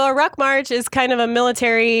 So a ruck march is kind of a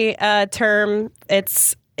military term.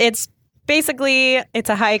 It's basically it's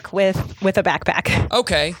a hike with a backpack.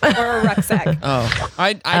 Okay. Or a rucksack.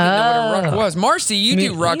 I didn't know what a ruck was. Marci, you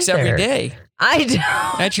do rucks every day. I don't.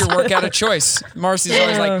 That's your workout of choice. Marci's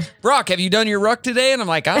always like, Brock, have you done your ruck today? And I'm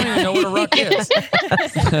like, I don't even know what a ruck is.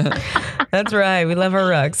 That's right. We love our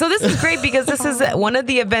ruck. So this is great because this is one of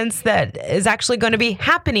the events that is actually going to be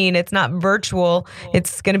happening. It's not virtual.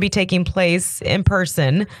 It's going to be taking place in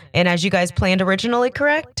person. And as you guys planned originally,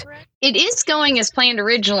 correct? It is going as planned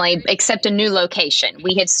originally, except a new location.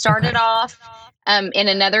 We had started off in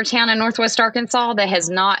another town in Northwest Arkansas that has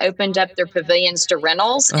not opened up their pavilions to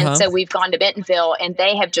rentals. And so we've gone to Bentonville, and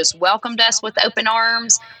they have just welcomed us with open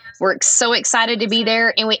arms. We're so excited to be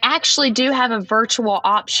there. And we actually do have a virtual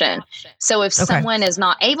option. So if someone is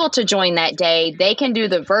not able to join that day, they can do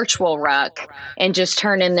the virtual ruck and just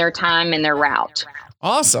turn in their time and their route.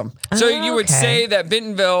 Awesome. So you would say that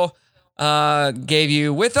Bentonville gave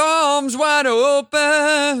you with arms wide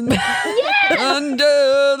open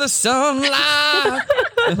under the sunlight.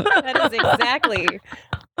 That is exactly.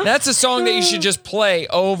 That's a song that you should just play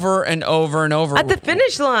over and over and over. At the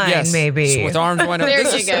finish line, maybe. With arms wide open.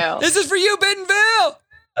 There you go. This is for you, Bentonville.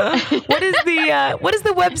 What is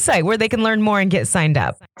the website where they can learn more and get signed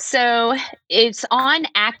up? So it's on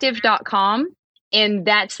active.com. And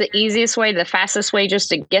that's the easiest way, the fastest way just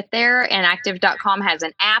to get there. And active.com has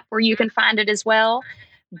an app where you can find it as well.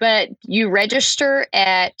 But you register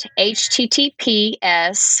at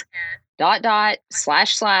https://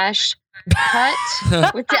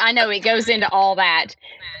 I know it goes into all that.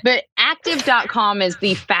 But active.com is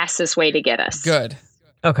the fastest way to get us. Good.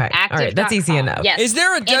 Okay. All right. That's easy enough. Yes. Is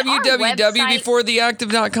there a www before the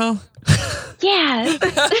active.com? Yeah.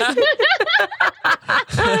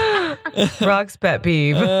 Brock's pet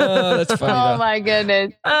peeve. That's funny. Oh, my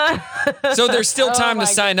goodness. So there's still time to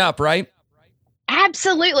sign up, right?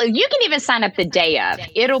 Absolutely. You can even sign up the day of.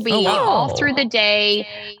 It'll be all through the day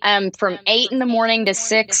from 8 in the morning to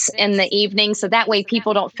 6 in the evening. So that way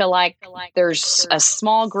people don't feel like there's a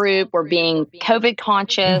small group. We're being COVID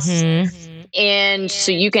conscious. And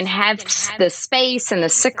so you can have the space and the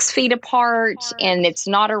 6 feet apart, and it's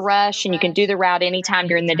not a rush, and you can do the route anytime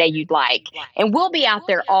during the day you'd like. And we'll be out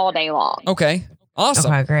there all day long. Okay.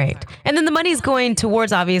 Awesome. Okay, great. And then the money's going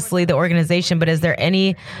towards, obviously, the organization, but is there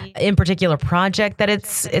any in particular project that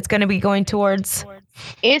it's going to be going towards?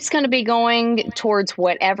 It's going to be going towards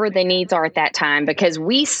whatever the needs are at that time, because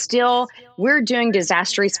we're doing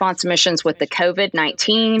disaster response missions with the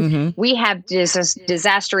COVID-19. We have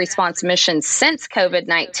disaster response missions since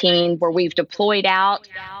COVID-19 where we've deployed out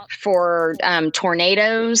for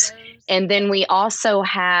tornadoes. And then we also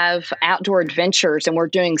have outdoor adventures, and we're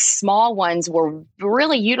doing small ones. We're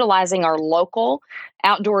really utilizing our local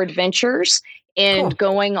outdoor adventures. and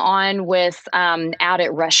going on with out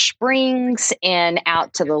at Rush Springs and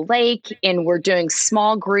out to the lake. And we're doing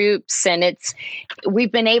small groups, and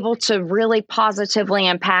we've been able to really positively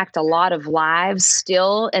impact a lot of lives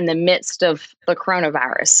still in the midst of the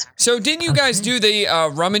coronavirus. So didn't you guys do the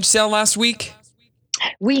rummage sale last week?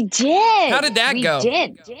 We did. How did that go? We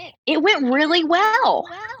did. It went really well.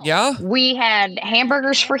 Yeah? We had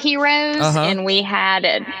hamburgers for heroes, and we had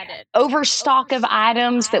an overstock of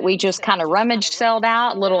items that we just kind of rummage sold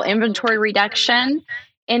out, little inventory reduction.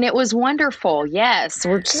 And it was wonderful. Yes.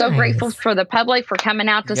 We're so grateful for the public for coming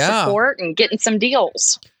out to support and getting some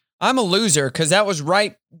deals. I'm a loser because that was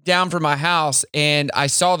right down from my house, and I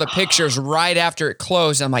saw the pictures right after it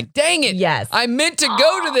closed. I'm like, dang it. Yes. I meant to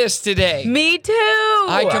go to this today. Me too.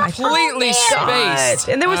 I completely spaced.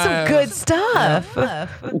 And there was some good stuff.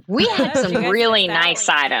 We had some really nice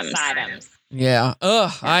items. Yeah.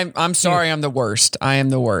 I'm sorry. I'm the worst. I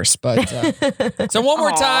am the worst. But so one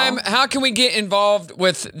more time, how can we get involved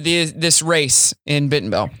with this race in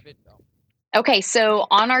Bentonville? Okay, so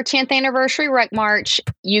on our 10th anniversary Ruck March,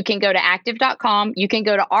 you can go to active.com. You can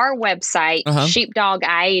go to our website,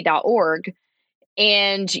 sheepdogia.org,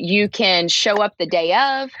 and you can show up the day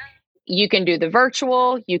of. You can do the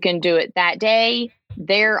virtual. You can do it that day.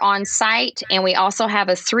 They're on site. And we also have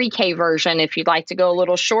a 3K version if you'd like to go a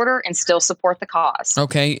little shorter and still support the cause.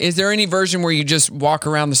 Okay. Is there any version where you just walk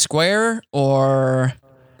around the square, or...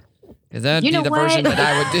 Because that'd be the version that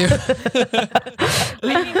I would do.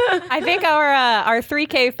 I think our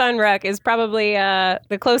 3K Fun Ruck is probably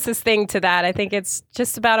the closest thing to that. I think it's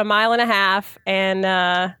just about 1.5 miles.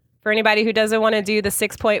 And for anybody who doesn't want to do the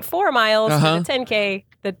 6.4 miles for the 10K,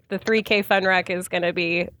 the 3K Fun Ruck is going to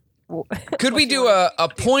be... Could we do a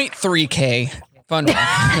 0.3K Fun Ruck?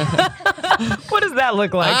 What does that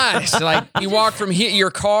look like? Nice. Like you walk from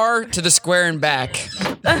your car to the square and back.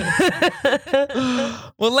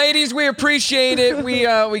 Well, ladies, we appreciate it.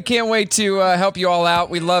 We can't wait to help you all out.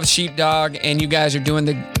 We love Sheepdog, and you guys are doing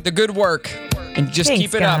the good work. And just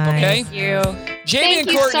keep it up, okay? Thank you. Jamie and Courtney, Thank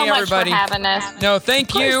you so much everybody. for having us. No,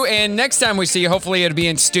 thank you. And next time we see you, hopefully it'll be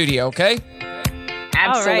in studio, okay? Absolutely.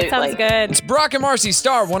 All right, sounds good. It's Brock and Marci,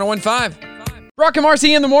 Star 101.5. Brock and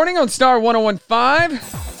Marci in the morning on Star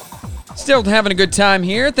 101.5. Still having a good time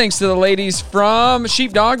here. Thanks to the ladies from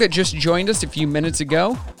Sheepdog that just joined us a few minutes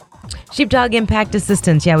ago. Sheepdog Impact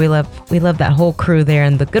Assistance. Yeah, we love that whole crew there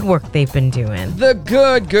and the good work they've been doing. The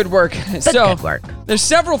good work. Good work. There's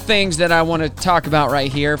several things that I want to talk about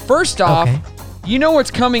right here. First off, you know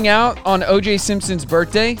what's coming out on O.J. Simpson's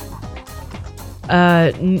birthday?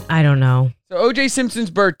 I don't know. So O.J.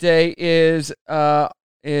 Simpson's birthday is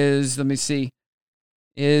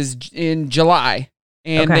in July.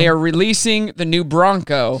 And they are releasing the new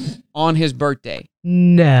Bronco on his birthday.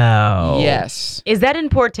 No. Yes. Is that in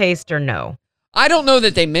poor taste or no? I don't know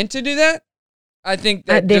that they meant to do that. I think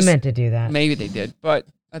that they meant to do that. Maybe they did, but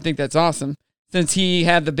I think that's awesome. Since he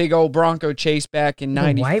had the big old Bronco chase back in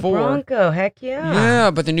 94. White Bronco, heck yeah. Yeah,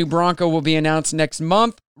 but the new Bronco will be announced next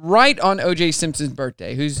month, right on O.J. Simpson's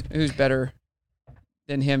birthday. Who's better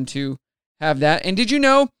than him to have that? And did you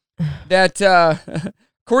know that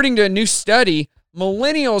according to a new study,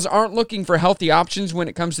 millennials aren't looking for healthy options when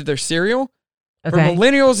it comes to their cereal. For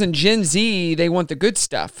millennials and Gen Z, they want the good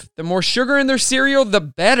stuff. The more sugar in their cereal, the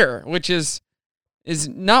better, which is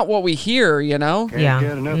not what we hear, you know? Can't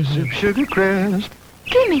get enough Super Sugar Crisp.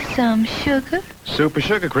 Give me some sugar. Super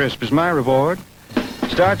Sugar Crisp is my reward.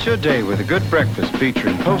 Start your day with a good breakfast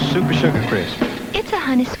featuring Post Super Sugar Crisp. It's a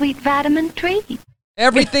honey sweet vitamin treat.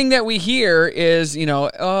 Everything that we hear is,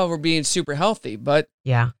 we're being super healthy, but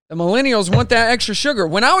the millennials want that extra sugar.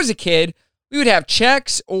 When I was a kid, we would have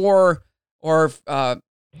Chex or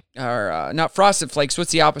not Frosted Flakes.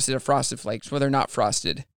 What's the opposite of Frosted Flakes? Well, they're not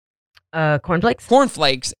frosted. Cornflakes?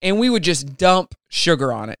 Cornflakes, and we would just dump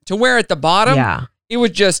sugar on it to where at the bottom, it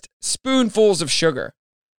was just spoonfuls of sugar.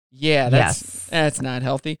 Yeah, that's not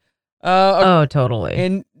healthy. Totally.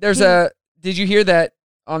 And did you hear that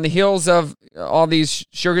on the heels of all these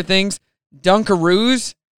sugar things,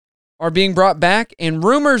 Dunkaroos are being brought back, and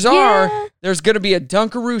rumors are there's going to be a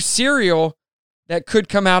Dunkaroo cereal that could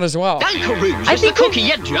come out as well. Dunkaroos is the cookie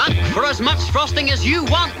you drunk for as much frosting as you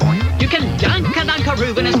want. You can dunk a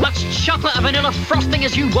Dunkaroo in as much chocolate or vanilla frosting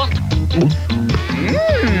as you want.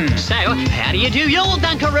 So, how do you do your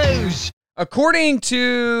Dunkaroos? According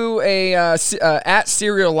to at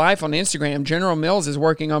Cereal Life on Instagram, General Mills is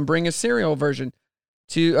working on bringing a cereal version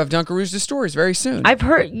of Dunkaroos to stores very soon. I've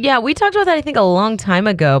heard, we talked about that I think a long time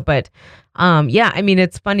ago, but I mean,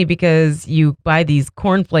 it's funny because you buy these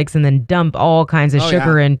cornflakes and then dump all kinds of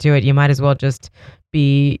sugar into it. You might as well just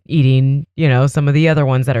be eating, some of the other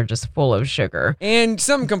ones that are just full of sugar. And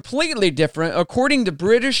something completely different. According to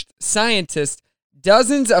British scientists,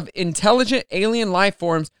 dozens of intelligent alien life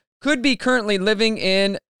forms could be currently living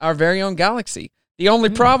in our very own galaxy. The only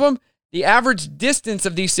problem, the average distance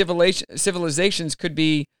of these civilizations could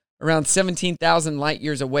be around 17,000 light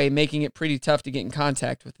years away, making it pretty tough to get in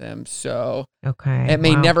contact with them. So it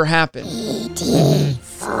may never happen. E.T.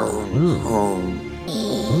 phone home.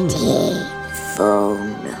 E.T.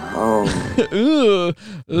 phone home. Ooh.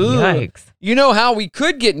 Yikes. You know how we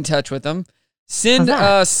could get in touch with them? Send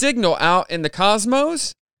a signal out in the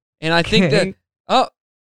cosmos. And I think that,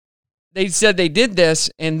 they said they did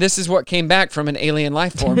this, and this is what came back from an alien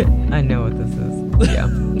life form. I know what this is. Yeah.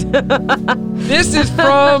 This is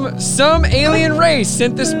from some alien race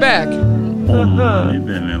sent this back. Oh,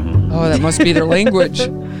 that must be their language.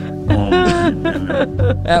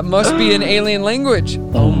 That must be an alien language.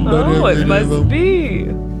 Oh, it must be.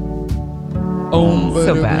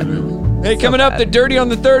 So bad. Hey, coming up, the Dirty on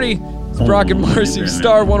the 30. It's Brock and Marci,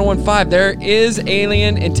 Star 1015. There is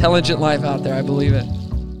alien intelligent life out there. I believe it.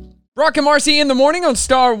 Brock and Marci in the morning on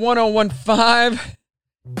Star 1015.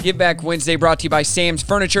 Give Back Wednesday brought to you by Sam's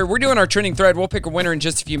Furniture. We're doing our trending thread. We'll pick a winner in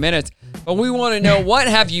just a few minutes. But we want to know, what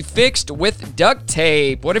have you fixed with duct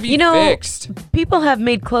tape? What have you fixed? People have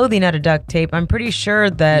made clothing out of duct tape. I'm pretty sure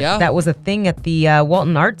that that was a thing at the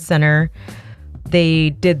Walton Arts Center.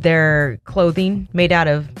 They did their clothing made out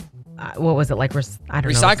of, what was it, like,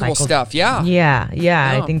 recyclable stuff, yeah.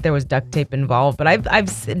 Yeah. I think there was duct tape involved. But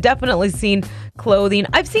I've definitely seen clothing.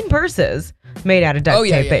 I've seen purses made out of duct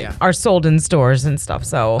tape that are sold in stores and stuff.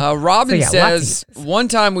 So Robin says, one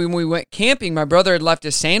time when we went camping, my brother had left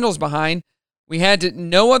his sandals behind. We had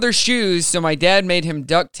no other shoes, so my dad made him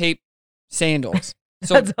duct tape sandals.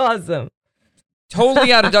 So that's awesome.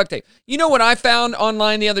 Totally out of duct tape. You know what I found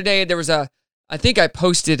online the other day? There was I think I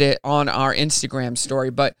posted it on our Instagram story,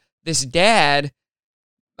 but this dad,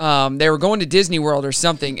 they were going to Disney World or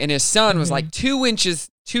something, and his son was like 2 inches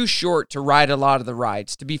too short to ride a lot of the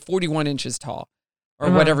rides, to be 41 inches tall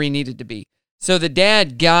or whatever he needed to be. So the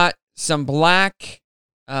dad got some black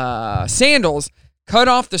sandals, cut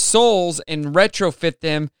off the soles and retrofit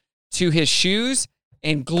them to his shoes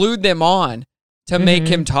and glued them on to make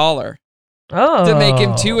him taller. Oh. To make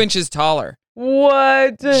him 2 inches taller.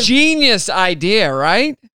 What? Genius idea,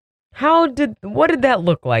 right? What did that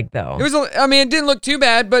look like, though? It didn't look too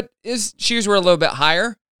bad, but his shoes were a little bit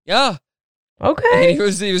higher. Yeah. Okay. And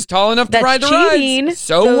he was tall enough to ride the cheating. rides.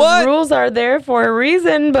 So Those what? rules are there for a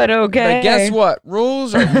reason, but okay. But guess what?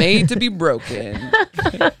 Rules are made to be broken.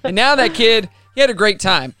 And now that kid, he had a great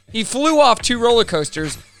time. He flew off 2 roller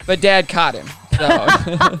coasters, but Dad caught him. So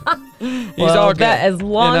he's all good. As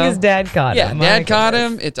long as Dad caught him. Yeah, Dad caught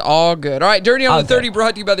him. It's all good. All right, Dirty on the 30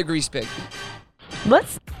 brought to you by the Grease Pig.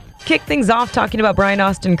 Let's kick things off talking about Brian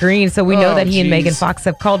Austin Green. So we know that he and Megan Fox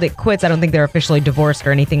have called it quits. I don't think they're officially divorced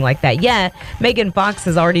or anything like that yet. Megan Fox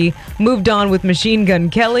has already moved on with Machine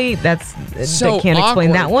Gun Kelly. I can't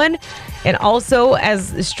explain that one. And also,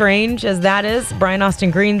 as strange as that is, Brian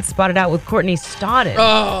Austin Green spotted out with Courtney Stodden,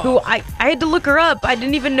 who I had to look her up. I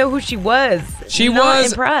didn't even know who she was. She Not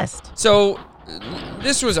was impressed. So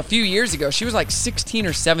this was a few years ago. She was like 16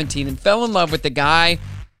 or 17 and fell in love with the guy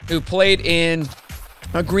who played in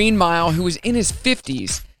A Green Mile, who was in his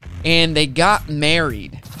 50s, and they got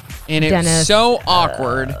married. And it was so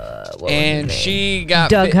awkward. And she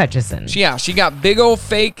got Doug Hutchison. She got big old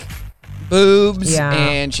fake boobs,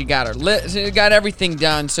 and she got her lips, got everything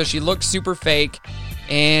done, so she looked super fake.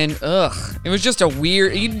 And it was just a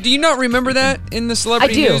weird. Do you not remember that in the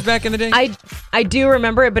celebrity news back in the day? I do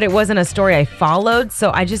remember it, but it wasn't a story I followed,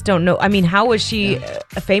 so I just don't know. I mean, how was she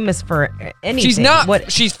famous for anything? She's not.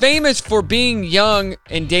 She's famous for being young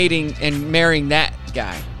and dating and marrying that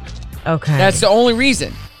guy. Okay, that's the only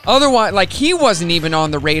reason. Otherwise, like, he wasn't even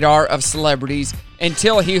on the radar of celebrities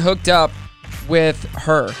until he hooked up with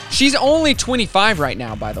her. She's only 25 right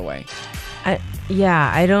now, by the way.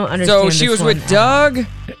 I don't understand. So she was with Doug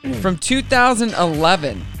from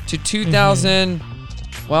 2011 to 2000,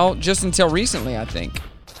 well, just until recently, I think.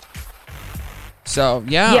 So,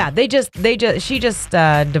 yeah. Yeah, she just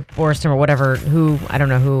divorced him or whatever, I don't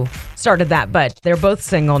know who started that, but they're both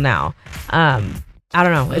single now. I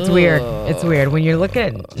don't know. It's weird. It's weird when you're looking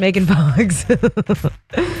at Megan Fox.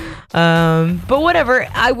 But whatever.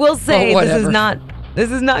 I will say this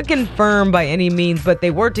is not confirmed by any means, but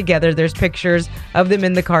they were together. There's pictures of them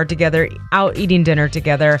in the car together, out eating dinner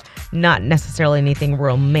together. Not necessarily anything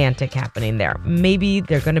romantic happening there. Maybe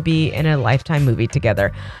they're going to be in a Lifetime movie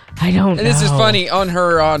together. I don't know. And this is funny. On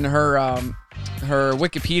her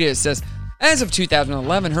Wikipedia, it says, As of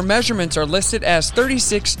 2011, her measurements are listed as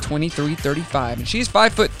 36, 23, 35, and she's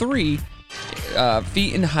 5'3"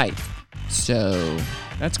 feet in height. So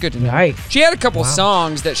that's good to know. Right. She had a couple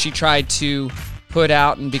songs that she tried to put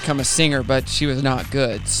out and become a singer, but she was not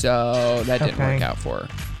good, so that didn't work out for her.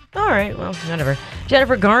 All right, well, whatever.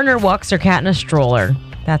 Jennifer Garner walks her cat in a stroller.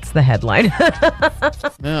 That's the headline.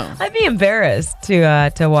 No. I'd be embarrassed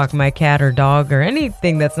to walk my cat or dog or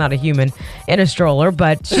anything that's not a human in a stroller,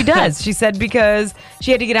 but she does. She said because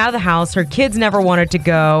she had to get out of the house, her kids never wanted to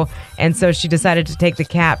go, and so she decided to take the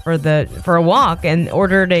cat for a walk and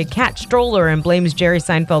ordered a cat stroller and blames Jerry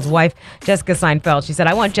Seinfeld's wife, Jessica Seinfeld. She said,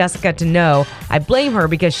 I want Jessica to know I blame her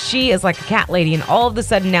because she is like a cat lady, and all of a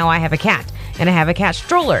sudden now I have a cat, and I have a cat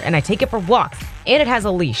stroller, and I take it for walks, and it has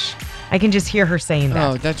a leash. I can just hear her saying that.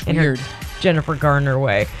 Oh, that's in weird. Her Jennifer Garner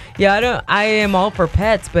way. Yeah, I am all for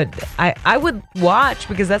pets, but I would watch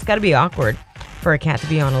because that's got to be awkward for a cat to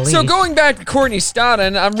be on a leash. So going back to Courtney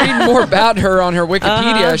Stodden, I'm reading more about her on her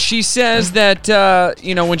Wikipedia. She says that,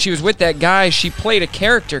 when she was with that guy, she played a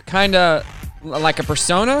character, kind of like a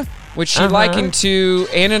persona, which she likened to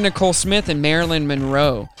Anna Nicole Smith and Marilyn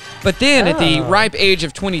Monroe. But then at the ripe age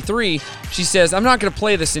of 23, she says, I'm not going to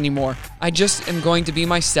play this anymore. I just am going to be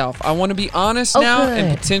myself. I want to be honest now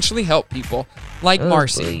and potentially help people, like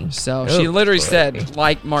Marci. Boy. So she literally said,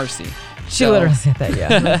 like Marci. She literally said that,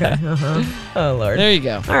 yeah. Okay. Oh, Lord. There you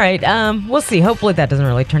go. All right. We'll see. Hopefully that doesn't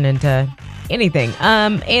really turn into anything.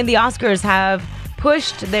 And the Oscars have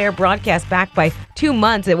pushed their broadcast back by 2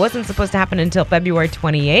 months. It wasn't supposed to happen until February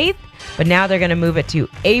 28th, but now they're going to move it to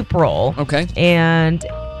April. Okay. And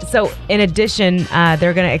so in addition,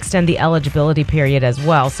 they're going to extend the eligibility period as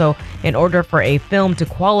well. So in order for a film to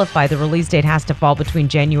qualify, the release date has to fall between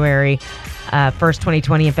January 1st,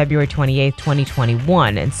 2020 and February 28th,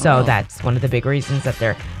 2021. And so that's one of the big reasons that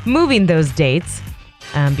they're moving those dates.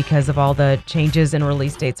 Because of all the changes in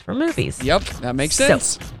release dates for movies. Yep, that makes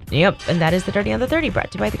sense. Yep, and that is the Dirty on the 30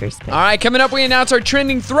 brought to you by the Grease Pig. All right, coming up, we announce our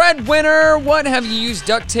trending thread winner. What have you used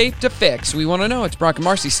duct tape to fix? We want to know. It's Brock and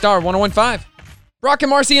Marci, Star 101.5. Brock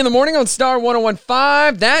and Marci in the morning on Star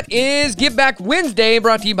 101.5. That is Give Back Wednesday,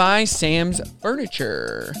 brought to you by Sam's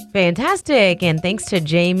Furniture. Fantastic. And thanks to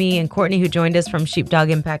Jamie and Courtney who joined us from Sheepdog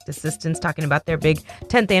Impact Assistance talking about their big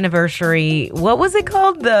 10th anniversary. What was it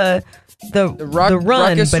called? The run,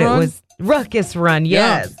 Ruckus but Run? it was Ruckus Run.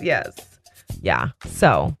 Yes. Yeah.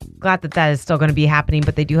 So glad that is still going to be happening,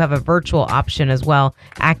 but they do have a virtual option as well.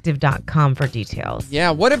 Active.com for details.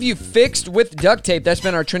 Yeah, what have you fixed with duct tape? That's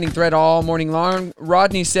been our trending thread all morning long.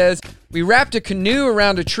 Rodney says, we wrapped a canoe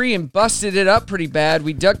around a tree and busted it up pretty bad.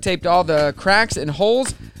 We duct taped all the cracks and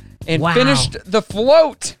holes and finished the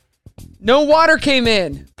float. No water came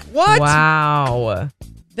in. What? Wow.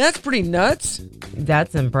 That's pretty nuts.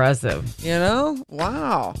 That's impressive. You know?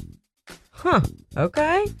 Wow. Huh.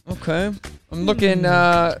 Okay. I'm looking,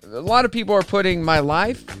 a lot of people are putting my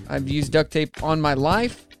life. I've used duct tape on my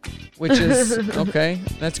life, which is, okay,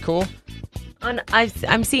 that's cool.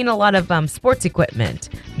 I'm seeing a lot of sports equipment,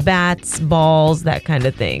 bats, balls, that kind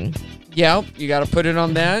of thing. Yeah, you got to put it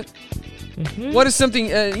on that. Mm-hmm. What is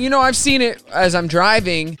something, I've seen it as I'm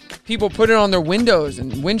driving. People put it on their windows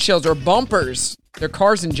and windshields or bumpers, their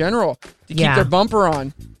cars in general, to keep their bumper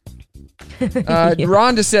on.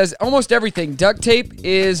 Rhonda says, almost everything. Duct tape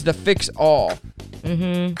is the fix-all.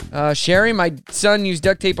 Mm-hmm. Sherry, my son used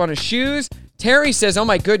duct tape on his shoes. Terry says, oh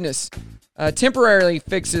my goodness. Temporarily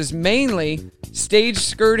fixes mainly stage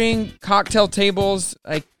skirting, cocktail tables.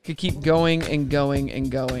 I could keep going and going and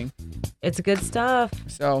going. It's good stuff.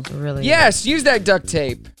 So, really, yes, use that duct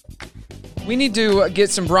tape. We need to get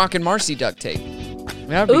some Brock and Marci duct tape.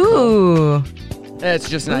 That would be cool. That's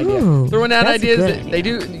just an idea. Throwing out ideas that they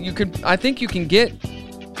do. I think you can get.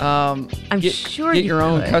 Get your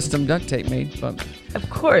own custom duct tape made. But of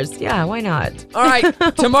course, yeah. Why not? All right.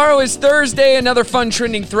 Tomorrow is Thursday. Another fun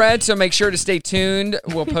trending thread. So make sure to stay tuned.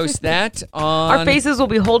 We'll post that on. Our faces will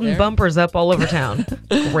be holding bumpers up all over town.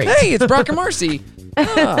 Great. Hey, it's Brock and Marci.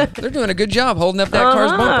 They're doing a good job holding up that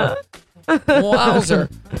car's bumper. Wowzer.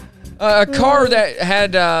 A car that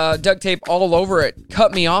had duct tape all over it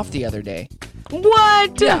cut me off the other day.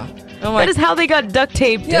 What? Yeah. That is how they got duct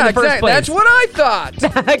taped in the first place. That's what I thought.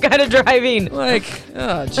 That kind of driving. Like,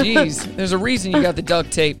 oh, geez. There's a reason you got the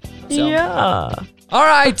duct tape. So. Yeah. All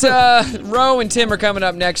right. Ro and Tim are coming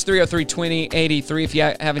up next, 303-2083, if you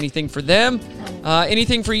have anything for them.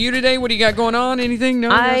 Anything for you today? What do you got going on? Anything? No.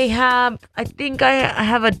 I think I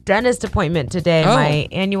have a dentist appointment today. Oh. My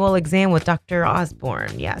annual exam with Dr.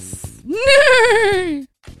 Osborne. Yes. Nay.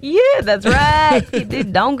 Yeah, that's right. Get the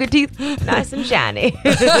donkey teeth nice and shiny.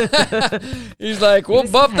 He's like, we'll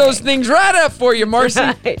buff those things right up for you,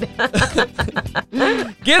 Marci.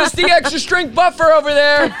 Right. Get us the extra strength buffer over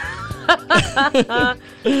there.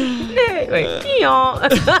 Wait,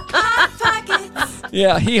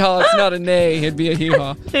 Yeah, hee-haw. It's not a nay. It'd be a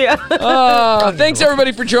hee-haw. Yeah. Thanks,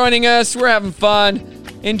 everybody, for joining us. We're having fun.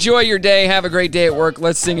 Enjoy your day. Have a great day at work.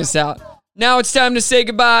 Let's sing us out. Now it's time to say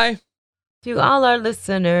goodbye. To all our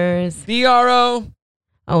listeners. B-R-O.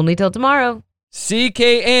 Only till tomorrow.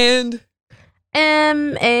 C-K and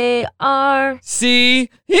M-A-R-C.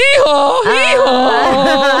 Hee-haw.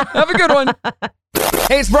 Hee-haw. Have a good one.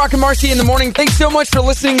 Hey, it's Brock and Marci in the morning. Thanks so much for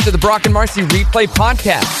listening to the Brock and Marci Replay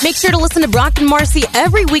Podcast. Make sure to listen to Brock and Marci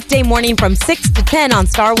every weekday morning from 6 to 10 on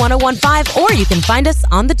Star 101.5, or you can find us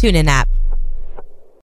on the TuneIn app.